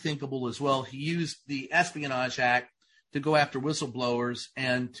unthinkable as well. He used the Espionage Act to go after whistleblowers,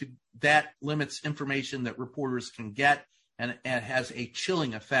 and that limits information that reporters can get, and has a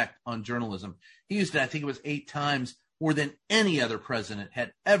chilling effect on journalism. He used it, I think it was 8 times, more than any other president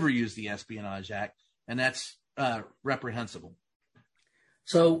had ever used the Espionage Act, and that's reprehensible.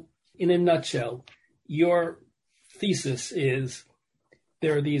 So, in a nutshell, your thesis is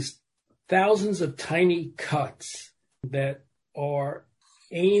there are these thousands of tiny cuts that are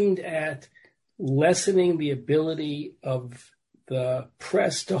aimed at lessening the ability of the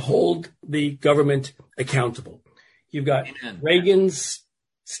press to hold the government accountable. You've got Reagan's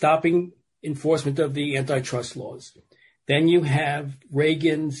stopping enforcement of the antitrust laws. Then you have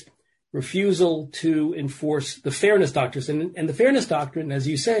Reagan's refusal to enforce the Fairness Doctrine. And the Fairness Doctrine, as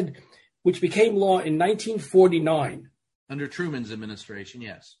you said, which became law in 1949. Under Truman's administration,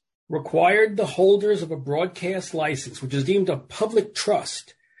 yes. Required the holders of a broadcast license, which is deemed a public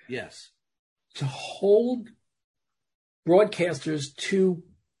trust, yes, to hold broadcasters to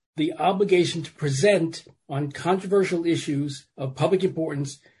the obligation to present on controversial issues of public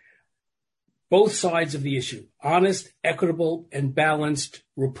importance both sides of the issue, honest, equitable, and balanced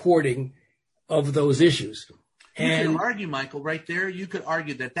reporting of those issues. And you could argue, Michael, right there, you could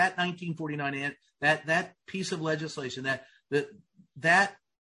argue that 1949, that piece of legislation, that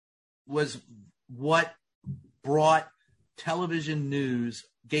was what brought television news,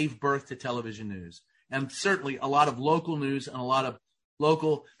 gave birth to television news. And certainly a lot of local news and a lot of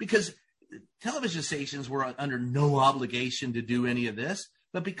local, because television stations were under no obligation to do any of this,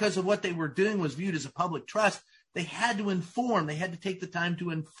 but because of what they were doing was viewed as a public trust, they had to inform. They had to take the time to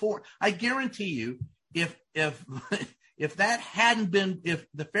inform. I guarantee you, if that hadn't been, if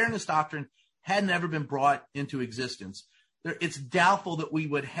the Fairness Doctrine hadn't ever been brought into existence, it's doubtful that we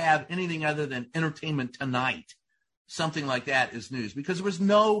would have anything other than Entertainment Tonight, something like that as news, because there was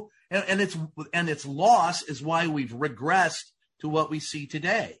no, and its loss is why we've regressed to what we see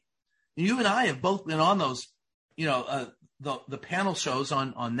today. You and I have both been on those, the panel shows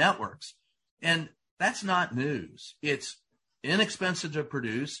on networks, and that's not news. It's inexpensive to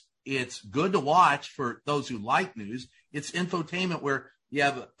produce. It's good to watch for those who like news. It's infotainment where you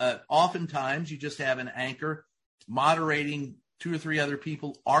have oftentimes you just have an anchor moderating 2 or 3 other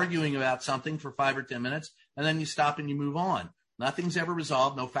people arguing about something for 5 or 10 minutes, and then you stop and you move on. Nothing's ever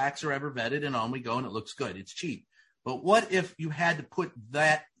resolved. No facts are ever vetted, and on we go, and it looks good. It's cheap. But what if you had to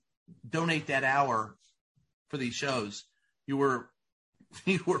donate that hour for these shows? You were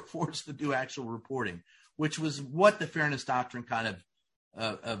forced to do actual reporting, which was what the Fairness Doctrine kind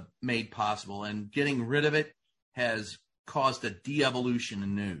of made possible. And getting rid of it has caused a de-evolution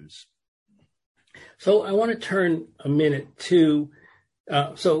in news. So I want to turn a minute to,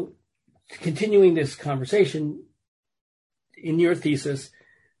 continuing this conversation, in your thesis,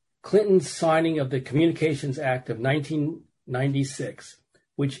 Clinton's signing of the Communications Act of 1996,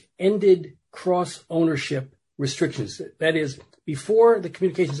 which ended cross-ownership restrictions. That is, before the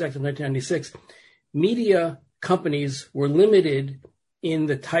Communications Act of 1996, media companies were limited in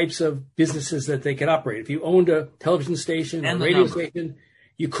the types of businesses that they could operate. If you owned a television station or radio station,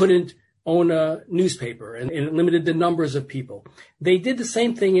 you couldn't own a newspaper, and it limited the numbers of people. They did the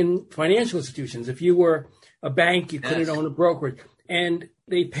same thing in financial institutions. If you were a bank, you couldn't own a brokerage. And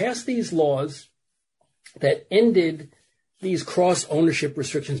they passed these laws that ended these cross-ownership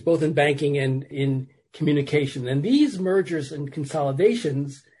restrictions, both in banking and in communication. And these mergers and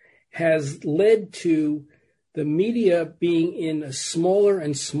consolidations has led to the media being in a smaller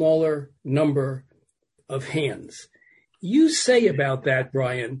and smaller number of hands. You say about that,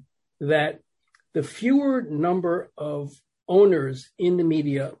 Brian, that the fewer number of owners in the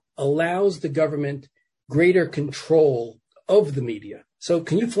media allows the government greater control of the media. So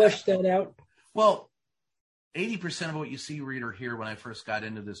can you flesh that out? Well, 80% of what you see, read, or hear when I first got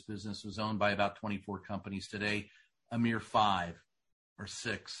into this business was owned by about 24 companies. Today, a mere 5 or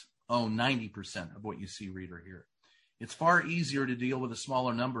 6 own 90% of what you see, read, or hear. It's far easier to deal with a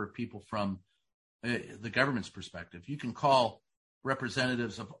smaller number of people from the government's perspective. You can call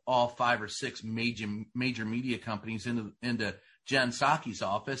representatives of all 5 or 6 major media companies into Jen Psaki's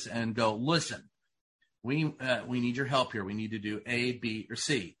office and go, listen, we need your help here. We need to do A, B, or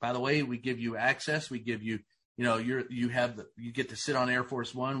C. By the way, we give you access. We give you, you get to sit on Air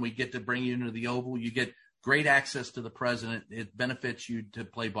Force One. We get to bring you into the Oval. You get great access to the president. It benefits you to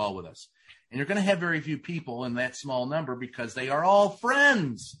play ball with us. And you're going to have very few people in that small number because they are all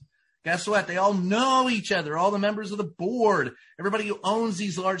friends. Guess what? They all know each other. All the members of the board, everybody who owns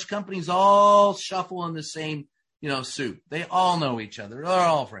these large companies, all shuffle in the same, soup. They all know each other. They're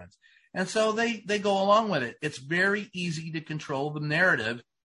all friends. And so they go along with it. It's very easy to control the narrative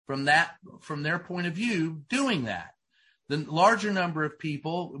from their point of view doing that. The larger number of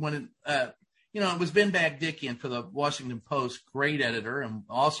people, when it was Ben Bagdikian for the Washington Post, great editor and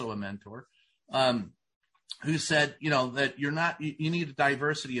also a mentor, who said, that you need a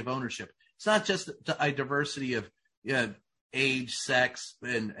diversity of ownership. It's not just a diversity of age, sex,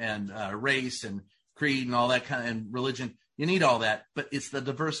 and race and creed and all that and religion. You need all that, but it's the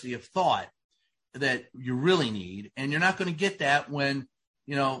diversity of thought that you really need. And you're not going to get that when,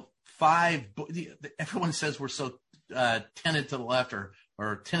 everyone says we're so tended to the left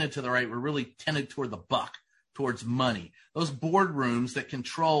or tended to the right. We're really tended toward the buck, towards money. Those boardrooms that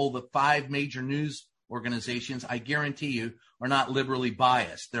control the 5 major news organizations, I guarantee you, are not liberally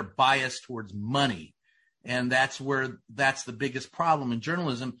biased. They're biased towards money. And that's the biggest problem in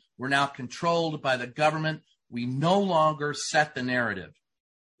journalism. We're now controlled by the government. We no longer set the narrative.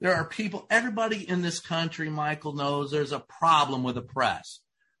 There are people, everybody in this country, Michael, knows there's a problem with the press,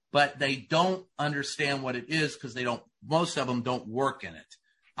 but they don't understand what it is because most of them don't work in it.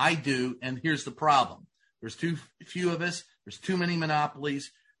 I do, and here's the problem. There's too few of us. There's too many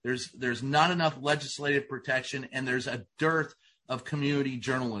monopolies. There's not enough legislative protection, and there's a dearth of community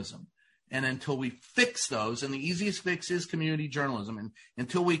journalism. And until we fix those, and the easiest fix is community journalism, and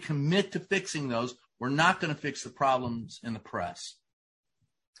until we commit to fixing those, we're not going to fix the problems in the press.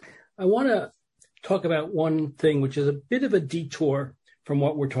 I want to talk about one thing, which is a bit of a detour from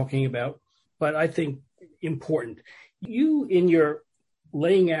what we're talking about, but I think important. You, in your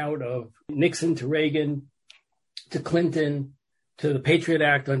laying out of Nixon to Reagan to Clinton to the Patriot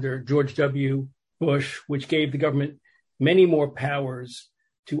Act under George W. Bush, which gave the government many more powers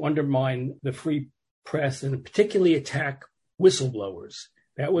to undermine the free press and particularly attack whistleblowers.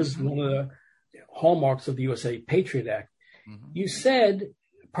 That was one of the hallmarks of the USA Patriot Act. Mm-hmm. You said,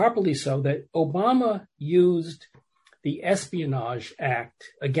 properly so, that Obama used the Espionage Act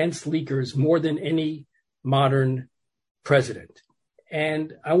against leakers more than any modern president.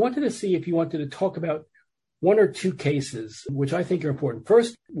 And I wanted to see if you wanted to talk about one or two cases, which I think are important.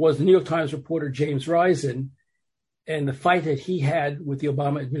 First was the New York Times reporter James Risen and the fight that he had with the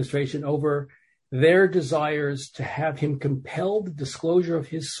Obama administration over their desires to have him compel the disclosure of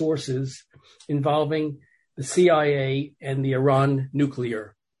his sources involving the CIA and the Iran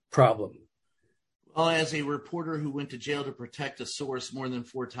nuclear problem. Well, as a reporter who went to jail to protect a source more than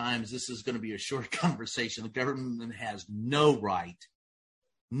 4 times, this is going to be a short conversation. The government has no right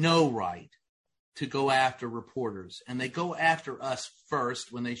to go after reporters. And they go after us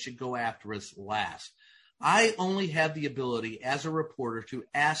first when they should go after us last. I only have the ability as a reporter to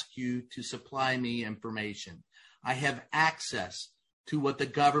ask you to supply me information. I have access to what the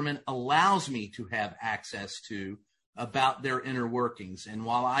government allows me to have access to about their inner workings. And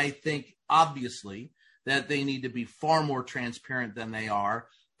while I think, obviously, that they need to be far more transparent than they are,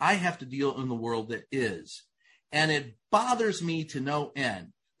 I have to deal in the world that is. And it bothers me to no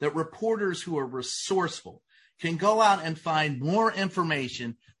end that reporters who are resourceful can go out and find more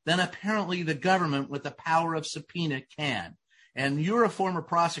information than apparently the government with the power of subpoena can. And you're a former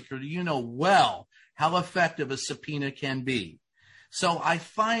prosecutor. You know well how effective a subpoena can be. So I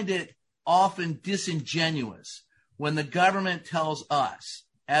find it often disingenuous when the government tells us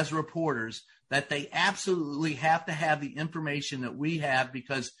as reporters that they absolutely have to have the information that we have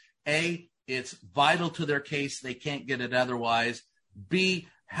because A, it's vital to their case. They can't get it otherwise. B,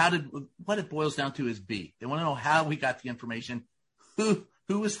 what it boils down to is B. They want to know how we got the information, who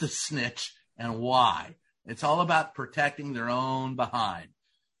is the snitch, and why. It's all about protecting their own behind.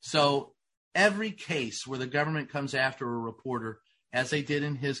 So every case where the government comes after a reporter, as they did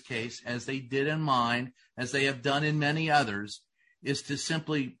in his case, as they did in mine, as they have done in many others, is to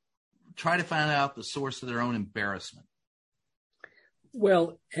simply try to find out the source of their own embarrassment.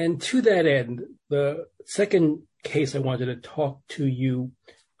 Well, and to that end, the second case I wanted to talk to you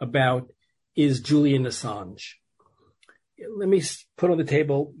about is Julian Assange. Let me put on the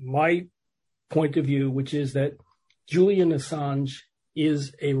table my point of view, which is that Julian Assange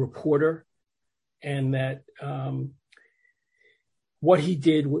is a reporter and that what he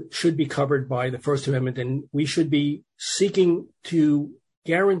did should be covered by the First Amendment, and we should be seeking to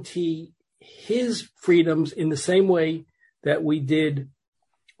guarantee his freedoms in the same way that we did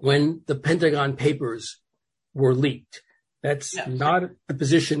when the Pentagon Papers were leaked. That's not the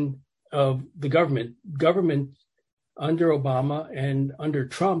position of the government. Government under Obama and under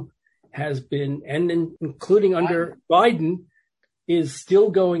Trump has been, and including under Biden, is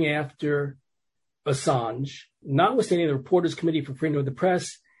still going after Assange, notwithstanding the Reporters Committee for Freedom of the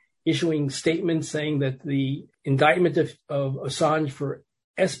Press issuing statements saying that the indictment of Assange for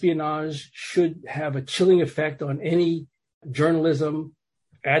espionage should have a chilling effect on any journalism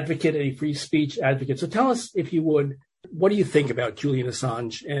advocate, any free speech advocate. So tell us, if you would, what do you think about Julian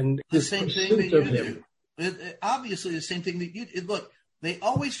Assange and the same thing that you do? Obviously, the same thing that you look. They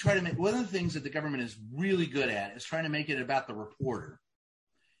always try to make, one of the things that the government is really good at is trying to make it about the reporter.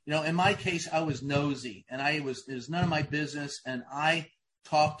 You know, in my case, I was nosy, and it was none of my business, and I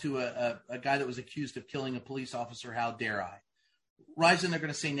talked to a guy that was accused of killing a police officer. How dare I? Risen, they're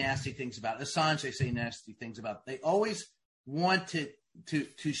going to say nasty things about Assange. They say nasty things about. They always want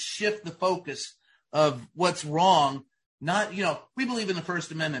to shift the focus of what's wrong. Not, we believe in the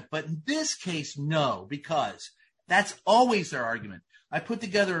First Amendment, but in this case, no, because that's always their argument. I put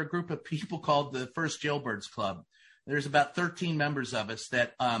together a group of people called the First Jailbirds Club. There's about 13 members of us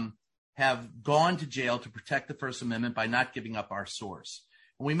that have gone to jail to protect the First Amendment by not giving up our source.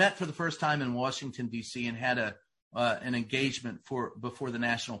 And we met for the first time in Washington, D.C. and had an engagement before the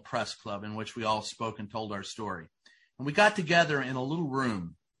National Press Club in which we all spoke and told our story. And we got together in a little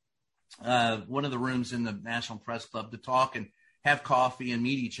room, one of the rooms in the National Press Club, to talk and have coffee and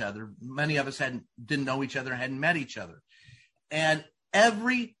meet each other. Many of us didn't know each other, hadn't met each other. And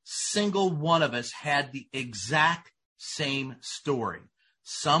every single one of us had the exact same story.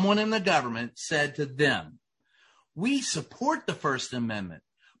 Someone in the government said to them, "We support the First Amendment,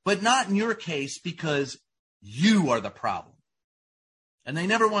 but not in your case because you are the problem." And they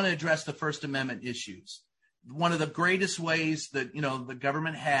never want to address the First Amendment issues. One of the greatest ways that, the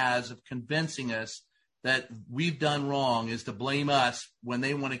government has of convincing us that we've done wrong is to blame us when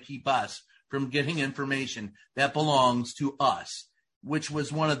they want to keep us from getting information that belongs to us, which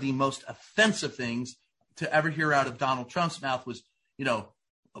was one of the most offensive things to ever hear out of Donald Trump's mouth was,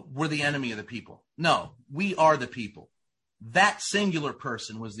 we're the enemy of the people. No, we are the people. That singular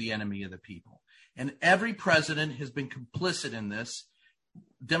person was the enemy of the people. And every president has been complicit in this,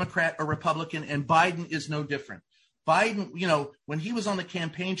 Democrat or Republican, and Biden is no different. Biden, when he was on the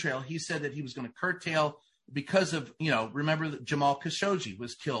campaign trail, he said that he was going to curtail because of, remember that Jamal Khashoggi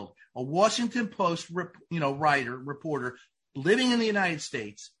was killed, a Washington Post, reporter living in the United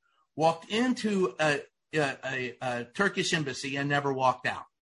States, walked into a Turkish embassy and never walked out,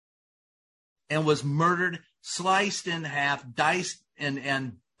 and was murdered, sliced in half, diced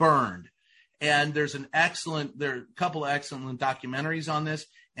and burned. And there are a couple of excellent documentaries on this.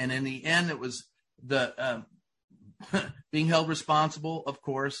 And in the end, it was the being held responsible, of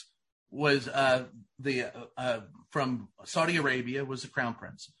course, was from Saudi Arabia, was the Crown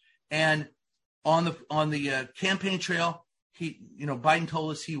Prince. And on the campaign trail, Biden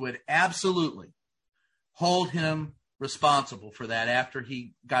told us he would absolutely hold him responsible for that after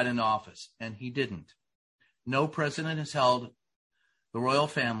he got into office, and he didn't. No president has held the royal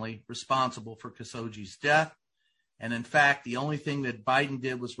family responsible for Khashoggi's death. And in fact, the only thing that Biden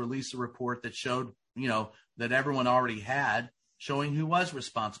did was release a report that showed, that everyone already had, showing who was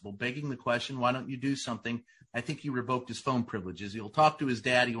responsible, begging the question, why don't you do something? I think he revoked his phone privileges. He'll talk to his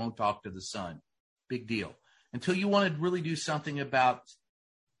dad. He won't talk to the son. Big deal. until you want to really do something about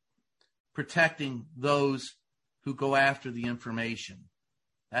protecting those who go after the information,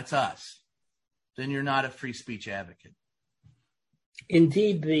 that's us, then you're not a free speech advocate.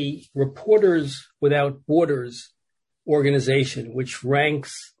 Indeed, the Reporters Without Borders organization, which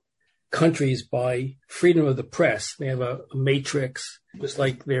ranks countries by freedom of the press, they have a matrix, just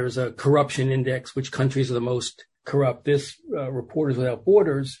like there's a corruption index, which countries are the most corrupt. This Reporters Without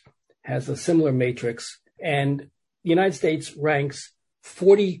Borders has a similar matrix, and the United States ranks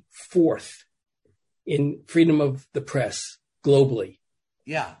 44th in freedom of the press globally.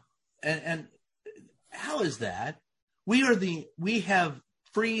 Yeah. And how is that? We have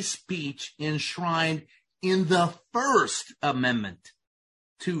free speech enshrined in the First Amendment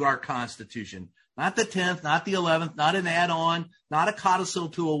to our Constitution, not the 10th, not the 11th, not an add-on, not a codicil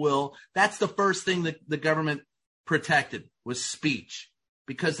to a will. That's the first thing that the government protected was speech,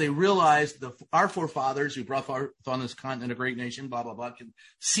 because they realized our forefathers who brought forth on this continent a great nation, blah, blah, blah,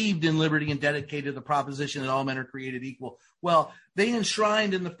 conceived in liberty and dedicated to the proposition that all men are created equal. Well, they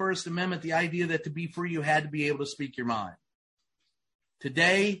enshrined in the First Amendment the idea that to be free, you had to be able to speak your mind.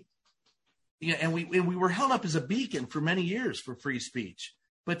 Today, and we were held up as a beacon for many years for free speech.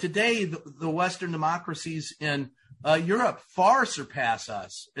 But today, the Western democracies in Europe far surpass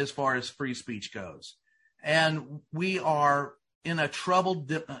us as far as free speech goes. And we are in a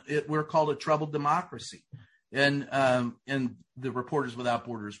we're called a troubled democracy in the Reporters Without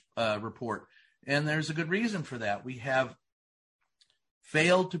Borders report. And there's a good reason for that. We have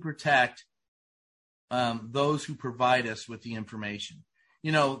failed to protect those who provide us with the information.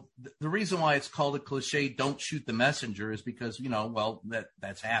 You know, the reason why it's called a cliche, don't shoot the messenger, is because,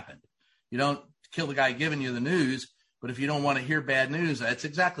 that's happened. You don't kill the guy giving you the news, but if you don't want to hear bad news, that's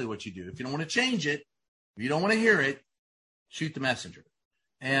exactly what you do. If you don't want to change it, if you don't want to hear it, shoot the messenger.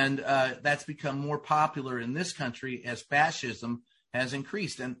 And that's become more popular in this country as fascism has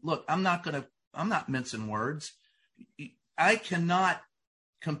increased. And look, I'm not mincing words. I cannot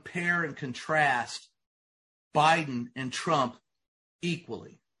compare and contrast Biden and Trump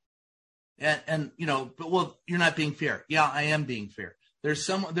equally. And but you're not being fair. Yeah, I am being fair. There's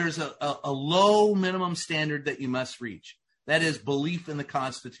a low minimum standard that you must reach. That is belief in the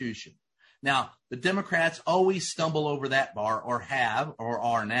Constitution. Now, the Democrats always stumble over that bar, or have, or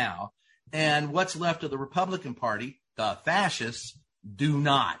are now. And what's left of the Republican Party, the fascists, do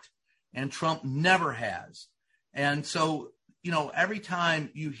not. And Trump never has. And so, every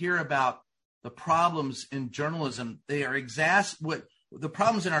time you hear about the problems in journalism, they are the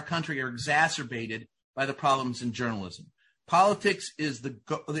problems in our country are exacerbated by the problems in journalism. Politics is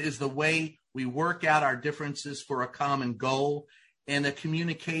the way we work out our differences for a common goal, and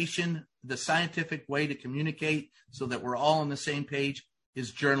the scientific way to communicate so that we're all on the same page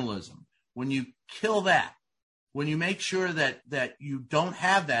is journalism. When you kill that, when you make sure that you don't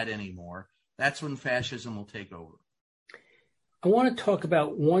have that anymore, that's when fascism will take over. I want to talk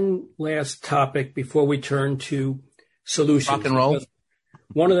about one last topic before we turn to solutions. Rock and roll?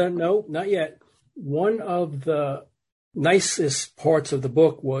 No, not yet. One of the nicest parts of the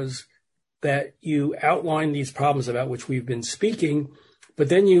book was that you outline these problems about which we've been speaking, but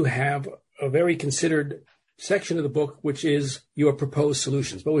then you have a very considered section of the book, which is your proposed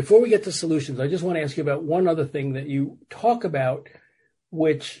solutions. But before we get to solutions, I just want to ask you about one other thing that you talk about,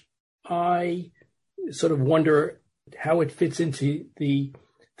 which I sort of wonder how it fits into the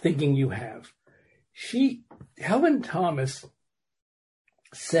thinking you have. Helen Thomas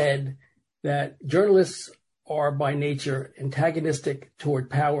said that journalists are by nature antagonistic toward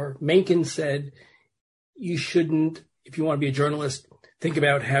power. Mencken said you shouldn't, if you want to be a journalist, think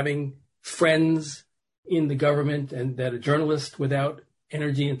about having friends in the government, and that a journalist without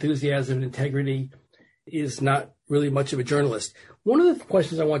energy, enthusiasm, and integrity is not really much of a journalist. One of the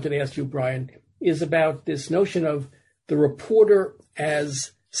questions I wanted to ask you, Brian, is about this notion of the reporter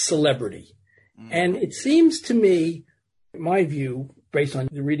as celebrity. And it seems to me, my view, based on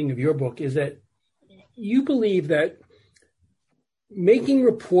the reading of your book, is that you believe that making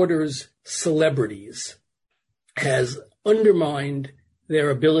reporters celebrities has undermined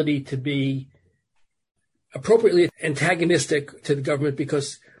their ability to be appropriately antagonistic to the government,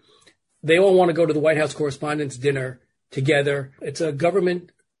 because they all want to go to the White House Correspondents' Dinner together. It's a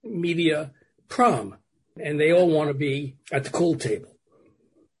government media prom, and they all want to be at the cool table.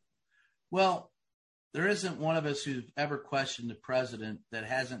 Well, there isn't one of us who's ever questioned the president that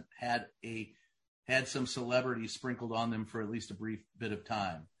hasn't had some celebrity sprinkled on them for at least a brief bit of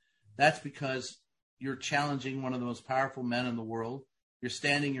time. That's because you're challenging one of the most powerful men in the world. You're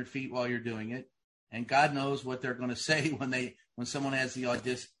standing your feet while you're doing it. And God knows what they're going to say when someone has the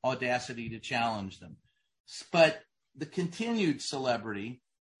audacity to challenge them. But the continued celebrity,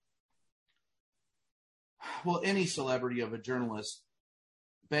 well, any celebrity of a journalist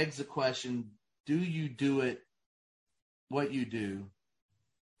begs the question, do you do it, what you do,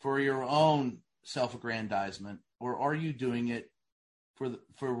 for your own self-aggrandizement, or are you doing it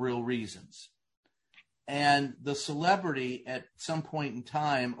for real reasons? And the celebrity at some point in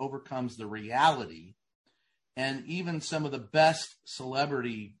time overcomes the reality, and even some of the best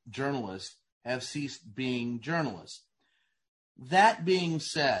celebrity journalists have ceased being journalists. That being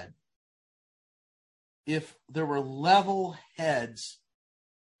said, if there were level heads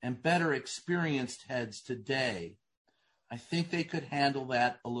and better experienced heads today, I think they could handle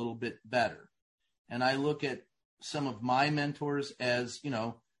that a little bit better. And I look at some of my mentors as,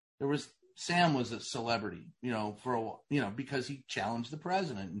 Sam was a celebrity, for a while, because he challenged the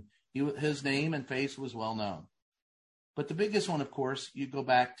president, and his name and face was well known. But the biggest one, of course, you go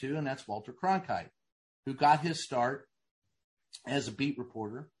back to, and that's Walter Cronkite, who got his start as a beat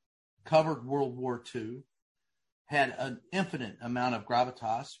reporter, covered World War II, had an infinite amount of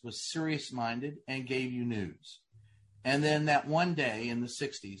gravitas, was serious-minded, and gave you news. And then that one day in the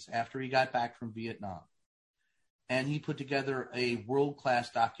 60s, after he got back from Vietnam, and he put together a world-class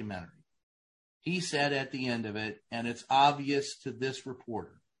documentary, he said at the end of it, and it's obvious to this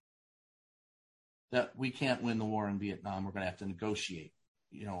reporter, that we can't win the war in Vietnam. We're going to have to negotiate,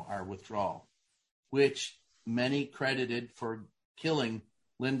 our withdrawal, which many credited for killing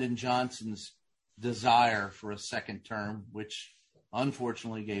Lyndon Johnson's desire for a second term, which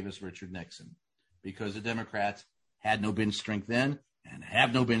unfortunately gave us Richard Nixon, because the Democrats had no bench strength then and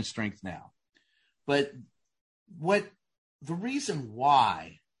have no bench strength now. But the reason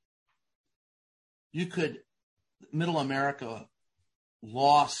why middle America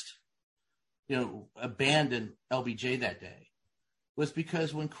abandoned LBJ that day was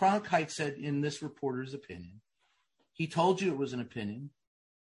because when Cronkite said in this reporter's opinion, he told you it was an opinion,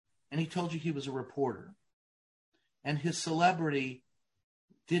 and he told you he was a reporter. And his celebrity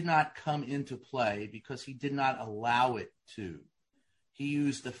did not come into play because he did not allow it to. He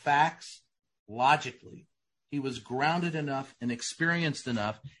used the facts logically. He was grounded enough and experienced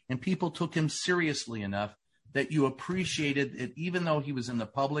enough, and people took him seriously enough that you appreciated it, even though he was in the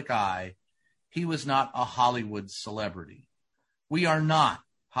public eye. He was not a Hollywood celebrity. We are not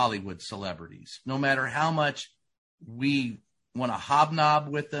Hollywood celebrities, no matter how much we want to hobnob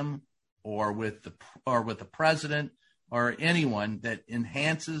with them or with the president or anyone that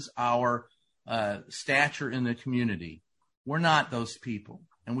enhances our stature in the community. We're not those people,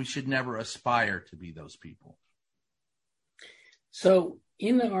 and we should never aspire to be those people. So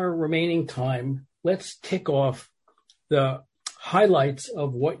in our remaining time, let's tick off the highlights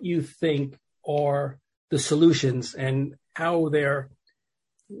of what you think are the solutions and how they're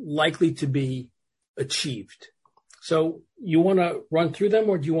likely to be achieved. So you want to run through them,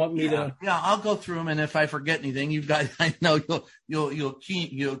 or do you want me to? Yeah, I'll go through them, and if I forget anything, I know you'll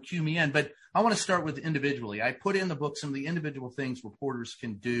cue me in. But I want to start with individually. I put in the book some of the individual things reporters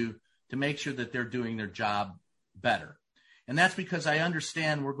can do to make sure that they're doing their job better. And that's because I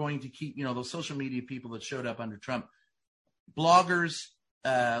understand we're going to keep, those social media people that showed up under Trump, bloggers,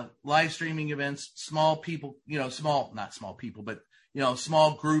 live streaming events, small people, not small people, but,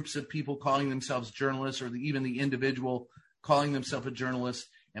 small groups of people calling themselves journalists, or even the individual calling themselves a journalist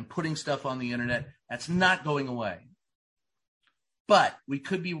and putting stuff on the internet. That's not going away. But we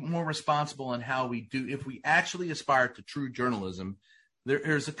could be more responsible in how we do. If we actually aspire to true journalism,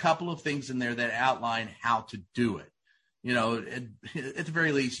 there's a couple of things in there that outline how to do it. At the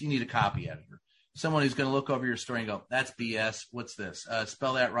very least, you need a copy editor, someone who's going to look over your story and go, that's BS. What's this?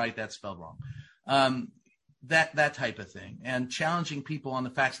 Spell that right. That's spelled wrong. That type of thing. And challenging people on the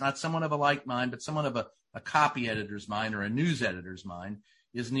facts, not someone of a like mind, but someone of a copy editor's mind or a news editor's mind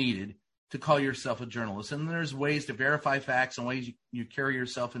is needed to call yourself a journalist. And there's ways to verify facts and ways you carry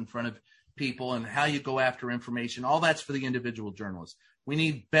yourself in front of people and how you go after information. All that's for the individual journalist. We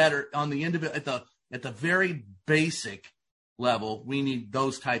need better on the individual, at the very basic level, we need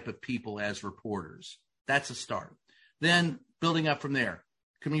those type of people as reporters. That's a start. Then building up from there,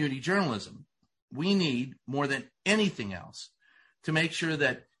 community journalism. We need more than anything else to make sure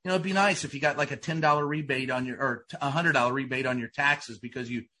that, it'd be nice if you got like a $10 rebate on or $100 rebate on your taxes because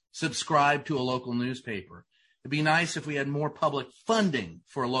you subscribe to a local newspaper. It'd be nice if we had more public funding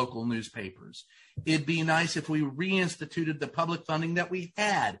for local newspapers. It'd be nice if we reinstituted the public funding that we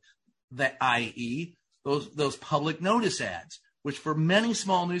had, i.e., those public notice ads, which for many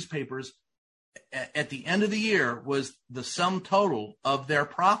small newspapers at the end of the year was the sum total of their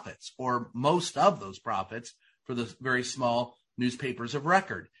profits, or most of those profits for the very small newspapers of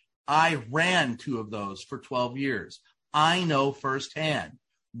record. I ran 2 of those for 12 years. I know firsthand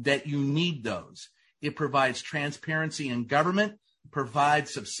that you need those. It provides transparency in government,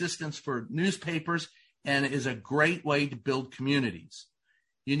 provides subsistence for newspapers, and is a great way to build communities.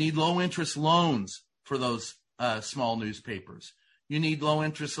 You need low interest loans for those small newspapers. You need low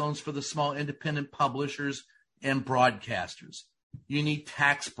interest loans for the small independent publishers and broadcasters. You need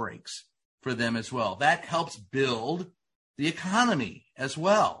tax breaks for them as well. That helps build the economy as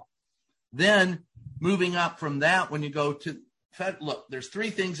well. Then moving up from that, when you go to look, there's 3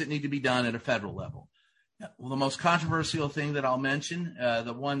 things that need to be done at a federal level. Well, the most controversial thing that I'll mention,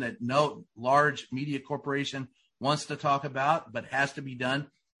 the one that no large media corporation wants to talk about, but has to be done,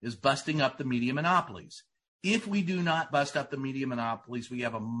 is busting up the media monopolies. If we do not bust up the media monopolies, we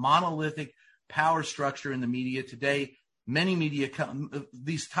have a monolithic power structure in the media today. Many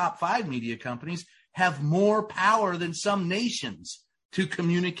these top 5 media companies have more power than some nations to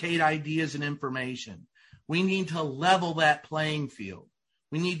communicate ideas and information. We need to level that playing field.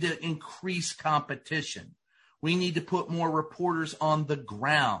 We need to increase competition. We need to put more reporters on the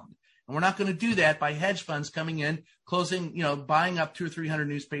ground. And we're not going to do that by hedge funds coming in, closing, buying up 200 or 300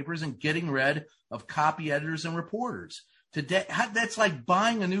 newspapers and getting rid of copy editors and reporters. Today, that's like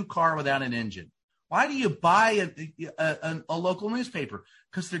buying a new car without an engine. Why do you buy a local newspaper?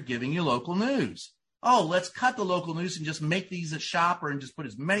 Because they're giving you local news. Oh, let's cut the local news and just make these a shopper and just put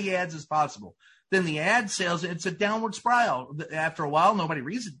as many ads as possible. Then the ad sales, it's a downward spiral. After a while, nobody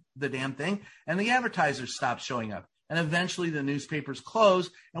reads the damn thing, and the advertisers stop showing up. And eventually the newspapers close,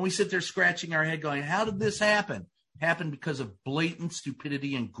 and we sit there scratching our head going, how did this happen? It happened because of blatant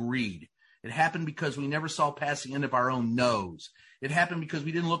stupidity and greed. It happened because we never saw past the end of our own nose. It happened because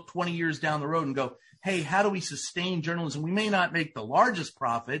we didn't look 20 years down the road and go, hey, how do we sustain journalism? We may not make the largest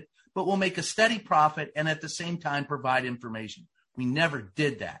profit, but we'll make a steady profit and at the same time provide information. We never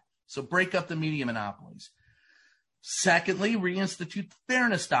did that. So break up the media monopolies. Secondly, reinstitute the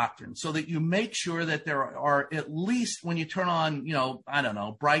fairness doctrine so that you make sure that there are, at least when you turn on,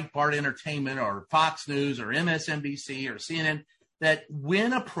 Breitbart Entertainment or Fox News or MSNBC or CNN, that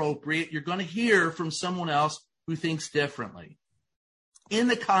when appropriate, you're going to hear from someone else who thinks differently in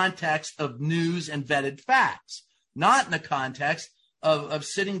the context of news and vetted facts, not in the context of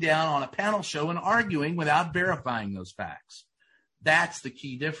sitting down on a panel show and arguing without verifying those facts. That's the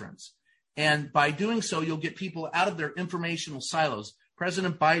key difference. And by doing so, you'll get people out of their informational silos.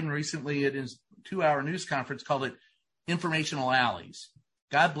 President Biden recently at his 2-hour news conference called it informational alleys.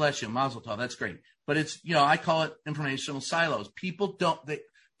 God bless you, Mazel Tov, that's great. But it's, I call it informational silos. People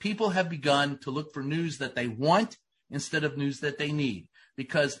have begun to look for news that they want instead of news that they need.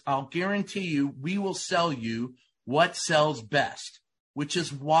 Because I'll guarantee you, we will sell you what sells best, which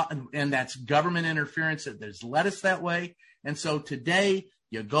is what, and that's government interference that has led us that way. And so today,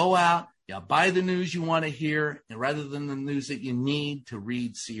 you go out, you buy the news you want to hear, and rather than the news that you need to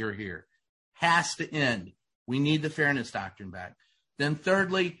read, see, or hear. Has to end. We need the fairness doctrine back. Then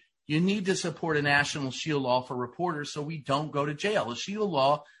thirdly, you need to support a national shield law for reporters so we don't go to jail. A shield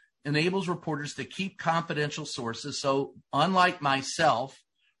law enables reporters to keep confidential sources. So unlike myself,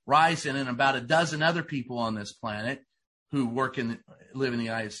 Ryzen, and about a dozen other people on this planet who live in the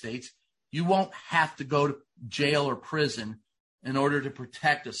United States, you won't have to go to jail or prison in order to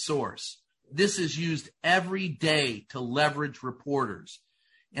protect a source. This is used every day to leverage reporters.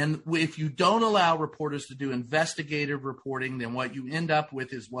 And if you don't allow reporters to do investigative reporting, then what you end up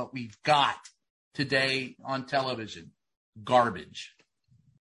with is what we've got today on television, garbage.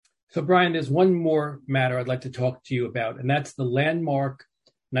 So, Brian, there's one more matter I'd like to talk to you about, and that's the landmark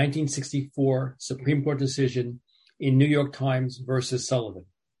 1964 Supreme Court decision in New York Times versus Sullivan.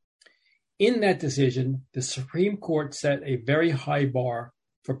 In that decision, the Supreme Court set a very high bar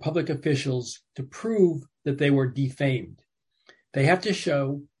for public officials to prove that they were defamed. They have to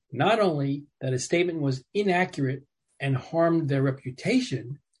show not only that a statement was inaccurate and harmed their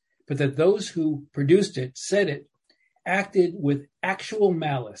reputation, but that those who produced it, said it, acted with actual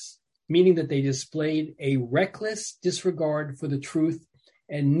malice, meaning that they displayed a reckless disregard for the truth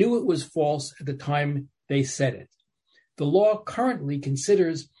and knew it was false at the time they said it. The law currently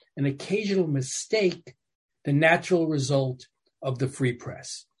considers an occasional mistake the natural result of the free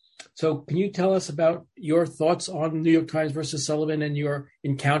press. So can you tell us about your thoughts on New York Times versus Sullivan and your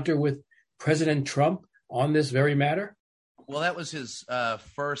encounter with President Trump on this very matter? Well, that was his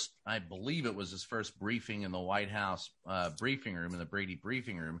first, I believe it was his first briefing in the White House briefing room, in the Brady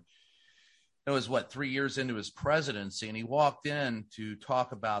briefing room. It was, 3 years into his presidency, and he walked in to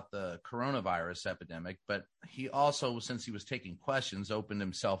talk about the coronavirus epidemic. But he also, since he was taking questions, opened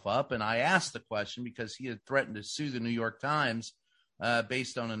himself up. And I asked the question because he had threatened to sue the New York Times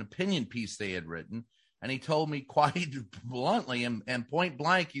based on an opinion piece they had written. And he told me quite bluntly and point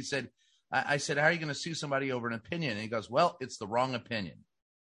blank, he said, I said, how are you going to sue somebody over an opinion? And he goes, well, it's the wrong opinion.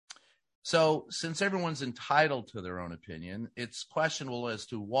 So since everyone's entitled to their own opinion, it's questionable as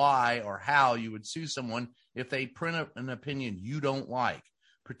to why or how you would sue someone if they print an opinion you don't like,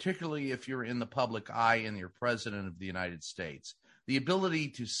 particularly if you're in the public eye and you're president of the United States. The ability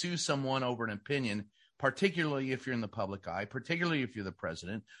to sue someone over an opinion, particularly if you're in the public eye, particularly if you're the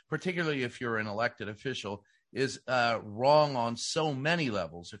president, particularly if you're an elected official, is wrong on so many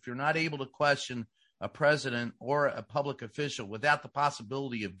levels. If you're not able to question a president or a public official without the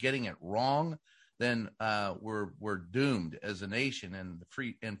possibility of getting it wrong, then we're doomed as a nation,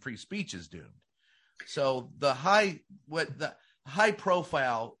 and free speech is doomed. So the high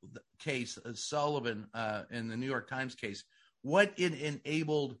profile case of Sullivan in the New York Times case, what it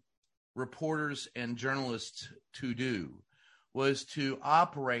enabled reporters and journalists to do was to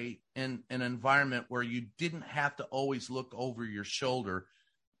operate in an environment where you didn't have to always look over your shoulder,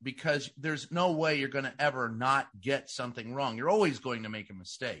 because there's no way you're going to ever not get something wrong. You're always going to make a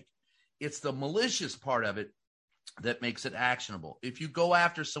mistake. It's the malicious part of it that makes it actionable. If you go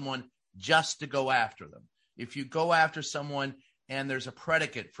after someone just to go after them, if you go after someone and there's a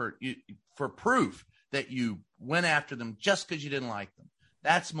predicate for proof that you went after them just because you didn't like them,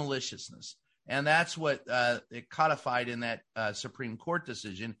 that's maliciousness. And that's what it codified in that Supreme Court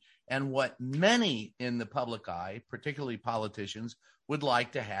decision, and what many in the public eye, particularly politicians, would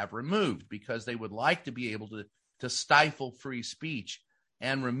like to have removed, because they would like to be able to stifle free speech.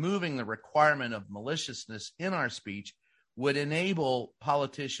 And removing the requirement of maliciousness in our speech would enable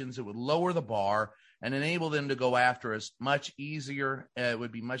politicians, it would lower the bar and enable them to go after us much easier. It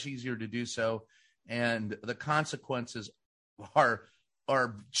would be much easier to do so. And the consequences are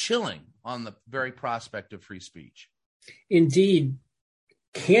chilling on the very prospect of free speech. Indeed,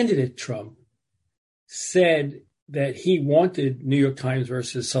 candidate Trump said that he wanted New York Times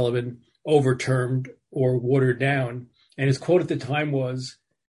versus Sullivan overturned or watered down. And his quote at the time was,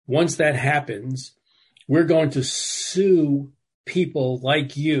 once that happens, we're going to sue people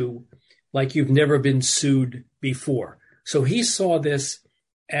like you've never been sued before. So he saw this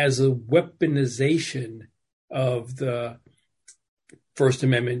as a weaponization of the First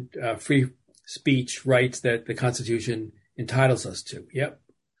Amendment free speech rights that the Constitution entitles us to. Yep.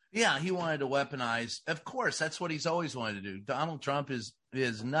 Yeah, he wanted to weaponize. Of course, that's what he's always wanted to do. Donald Trump is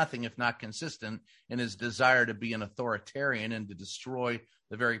nothing if not consistent in his desire to be an authoritarian and to destroy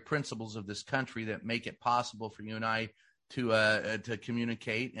the very principles of this country that make it possible for you and I to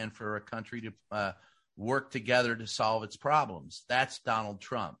communicate, and for a country to work together to solve its problems. That's Donald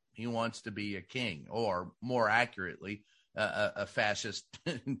Trump. He wants to be a king, or more accurately, a fascist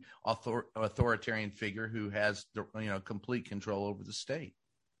authoritarian figure who has complete control over the state.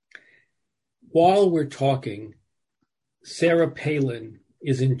 While we're talking, Sarah Palin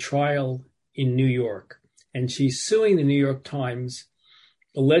is in trial in New York, and she's suing the New York Times,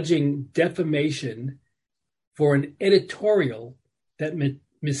 alleging defamation for an editorial that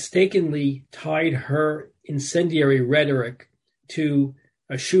mistakenly tied her incendiary rhetoric to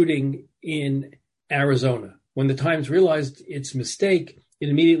a shooting in Arizona. When the Times realized its mistake, it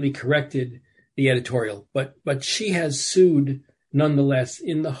immediately corrected the editorial. But she has sued nonetheless,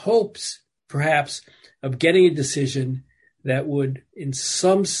 in the hopes, perhaps, of getting a decision that would, in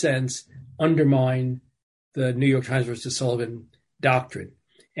some sense, undermine the New York Times versus Sullivan doctrine.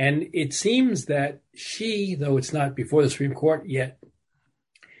 And it seems that she, though it's not before the Supreme Court yet,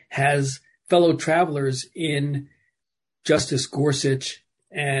 has fellow travelers in Justice Gorsuch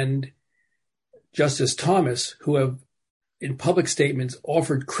and Justice Thomas who have, in public statements,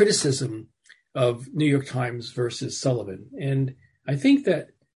 offered criticism of New York Times versus Sullivan. And I think that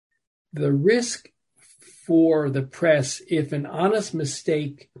the risk for the press, if an honest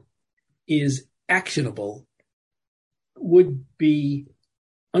mistake is actionable, would be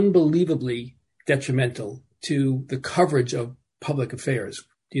unbelievably detrimental to the coverage of public affairs.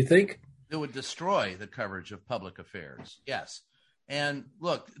 Do you think? It would destroy the coverage of public affairs. Yes. And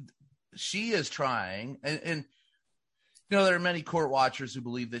look, she is trying, and there are many court watchers who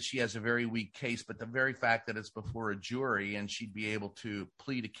believe that she has a very weak case, but the very fact that it's before a jury and she'd be able to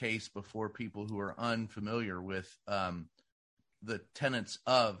plead a case before people who are unfamiliar with the tenets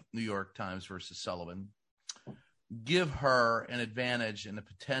of New York Times versus Sullivan give her an advantage and the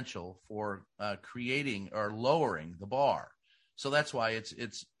potential for creating or lowering the bar. So that's why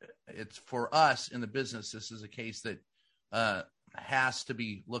it's for us in the business. This is a case that has to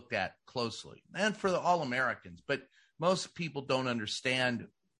be looked at closely, and for all Americans. But most people don't understand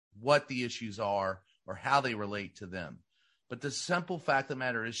what the issues are or how they relate to them. But the simple fact of the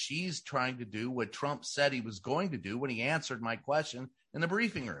matter is she's trying to do what Trump said he was going to do when he answered my question in the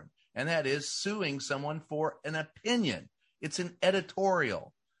briefing room, and that is suing someone for an opinion. It's an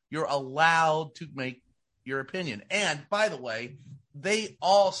editorial. You're allowed to make your opinion. And by the way, they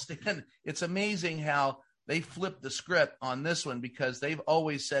all stand. It's amazing how they flipped the script on this one, because they've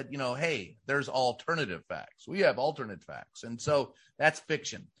always said, hey, there's alternative facts. We have alternate facts. And so that's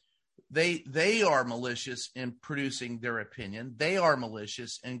fiction. They are malicious in producing their opinion. They are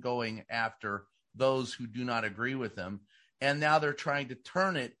malicious in going after those who do not agree with them. And now they're trying to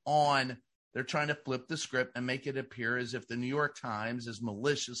turn it on. They're trying to flip the script and make it appear as if the New York Times is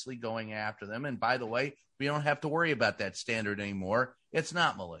maliciously going after them. And by the way, we don't have to worry about that standard anymore. It's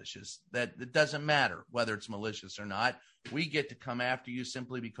not malicious. That it doesn't matter whether it's malicious or not. We get to come after you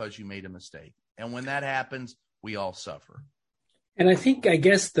simply because you made a mistake. And when that happens, we all suffer. And I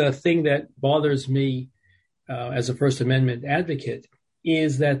guess the thing that bothers me as a First Amendment advocate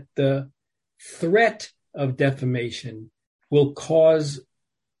is that the threat of defamation will cause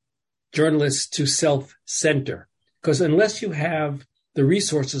journalists to self-center. Because unless you have the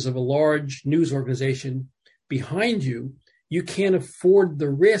resources of a large news organization behind you, you can't afford the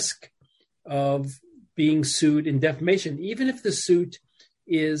risk of being sued in defamation. Even if the suit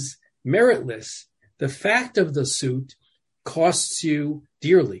is meritless, the fact of the suit costs you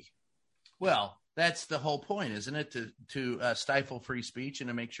dearly. Well, that's the whole point, isn't it? To stifle free speech and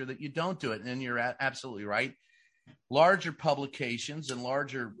to make sure that you don't do it. And you're absolutely right. Larger publications and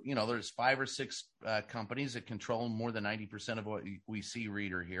larger, there's 5 or 6 companies that control more than 90% of what we see,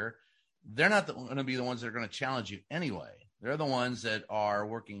 read, or hear. They're not going to be the ones that are going to challenge you anyway. They're the ones that are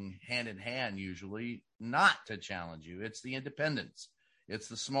working hand in hand, usually, not to challenge you. It's the independents. It's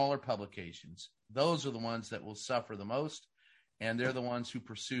the smaller publications. Those are the ones that will suffer the most, and they're the ones who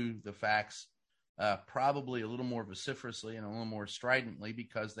pursue the facts probably a little more vociferously and a little more stridently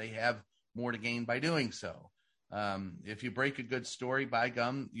because they have more to gain by doing so. If you break a good story, by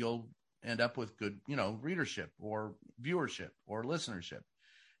gum, you'll end up with good, readership or viewership or listenership.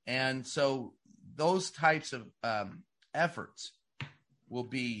 And so those types of efforts will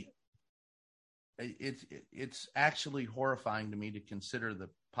be, it's actually horrifying to me to consider the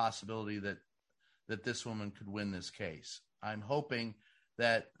possibility that this woman could win this case. I'm hoping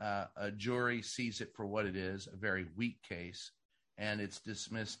that a jury sees it for what it is, a very weak case, and it's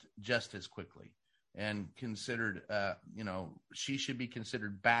dismissed just as quickly. And considered, she should be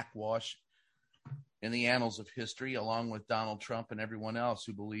considered backwash in the annals of history, along with Donald Trump and everyone else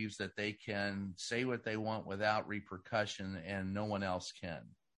who believes that they can say what they want without repercussion and no one else can.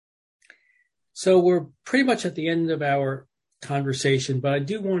 So we're pretty much at the end of our conversation, but I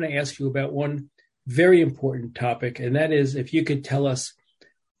do want to ask you about one very important topic, and that is if you could tell us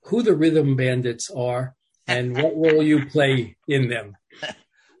who the Rhythm Bandits are and what role you play in them.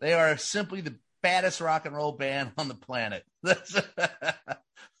 They are simply the baddest rock and roll band on the planet.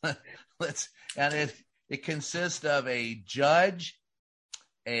 And it consists of a judge,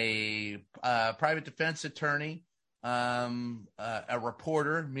 a private defense attorney, a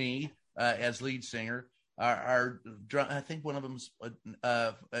reporter, me as lead singer. I think one of them's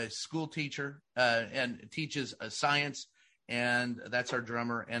a school teacher and teaches science, and that's our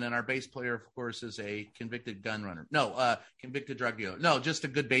drummer. And then our bass player, of course, is a convicted gun runner. No, convicted drug dealer. No, just a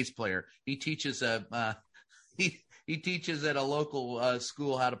good bass player. He teaches he teaches at a local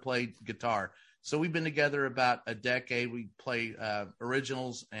school how to play guitar. So we've been together about a decade. We play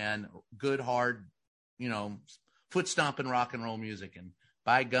originals and good, hard, foot stomping rock and roll music. And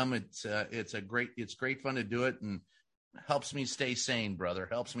by gum, it's great fun to do it, and helps me stay sane, brother.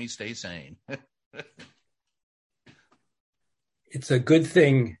 Helps me stay sane. It's a good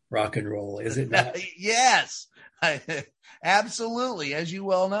thing, rock and roll, is it not? Yes, absolutely. As you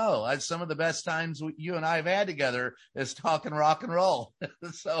well know, some of the best times you and I have had together is talking rock and roll.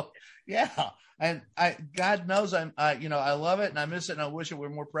 So, yeah. And God knows I love it and I miss it and I wish it were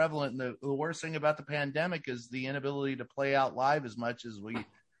more prevalent. And the worst thing about the pandemic is the inability to play out live as much as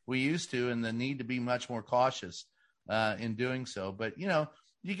we used to, and the need to be much more cautious in doing so. But,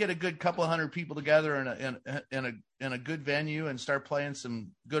 you get a good couple of hundred people together in a good venue and start playing some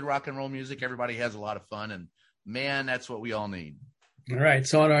good rock and roll music. Everybody has a lot of fun, and man, that's what we all need. All right.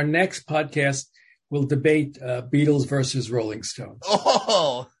 So on our next podcast, we'll debate Beatles versus Rolling Stones.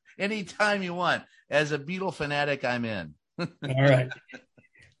 Oh, anytime you want. As a Beatle fanatic, I'm in. All right.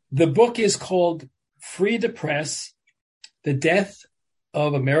 The book is called Free the Press, The Death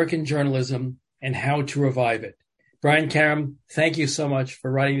of American Journalism and How to Revive It. Brian Karem, thank you so much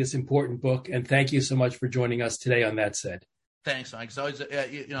for writing this important book, and thank you so much for joining us today on That Said. Thanks, Mike. It's always,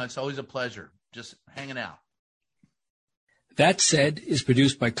 it's always a pleasure just hanging out. That Said is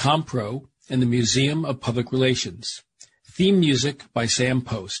produced by Compro and the Museum of Public Relations. Theme music by Sam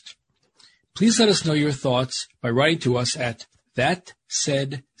Post. Please let us know your thoughts by writing to us at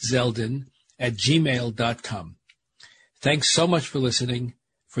thatsaidzeldin@gmail.com. Thanks so much for listening.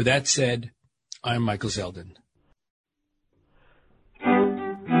 For That Said, I'm Michael Zeldin.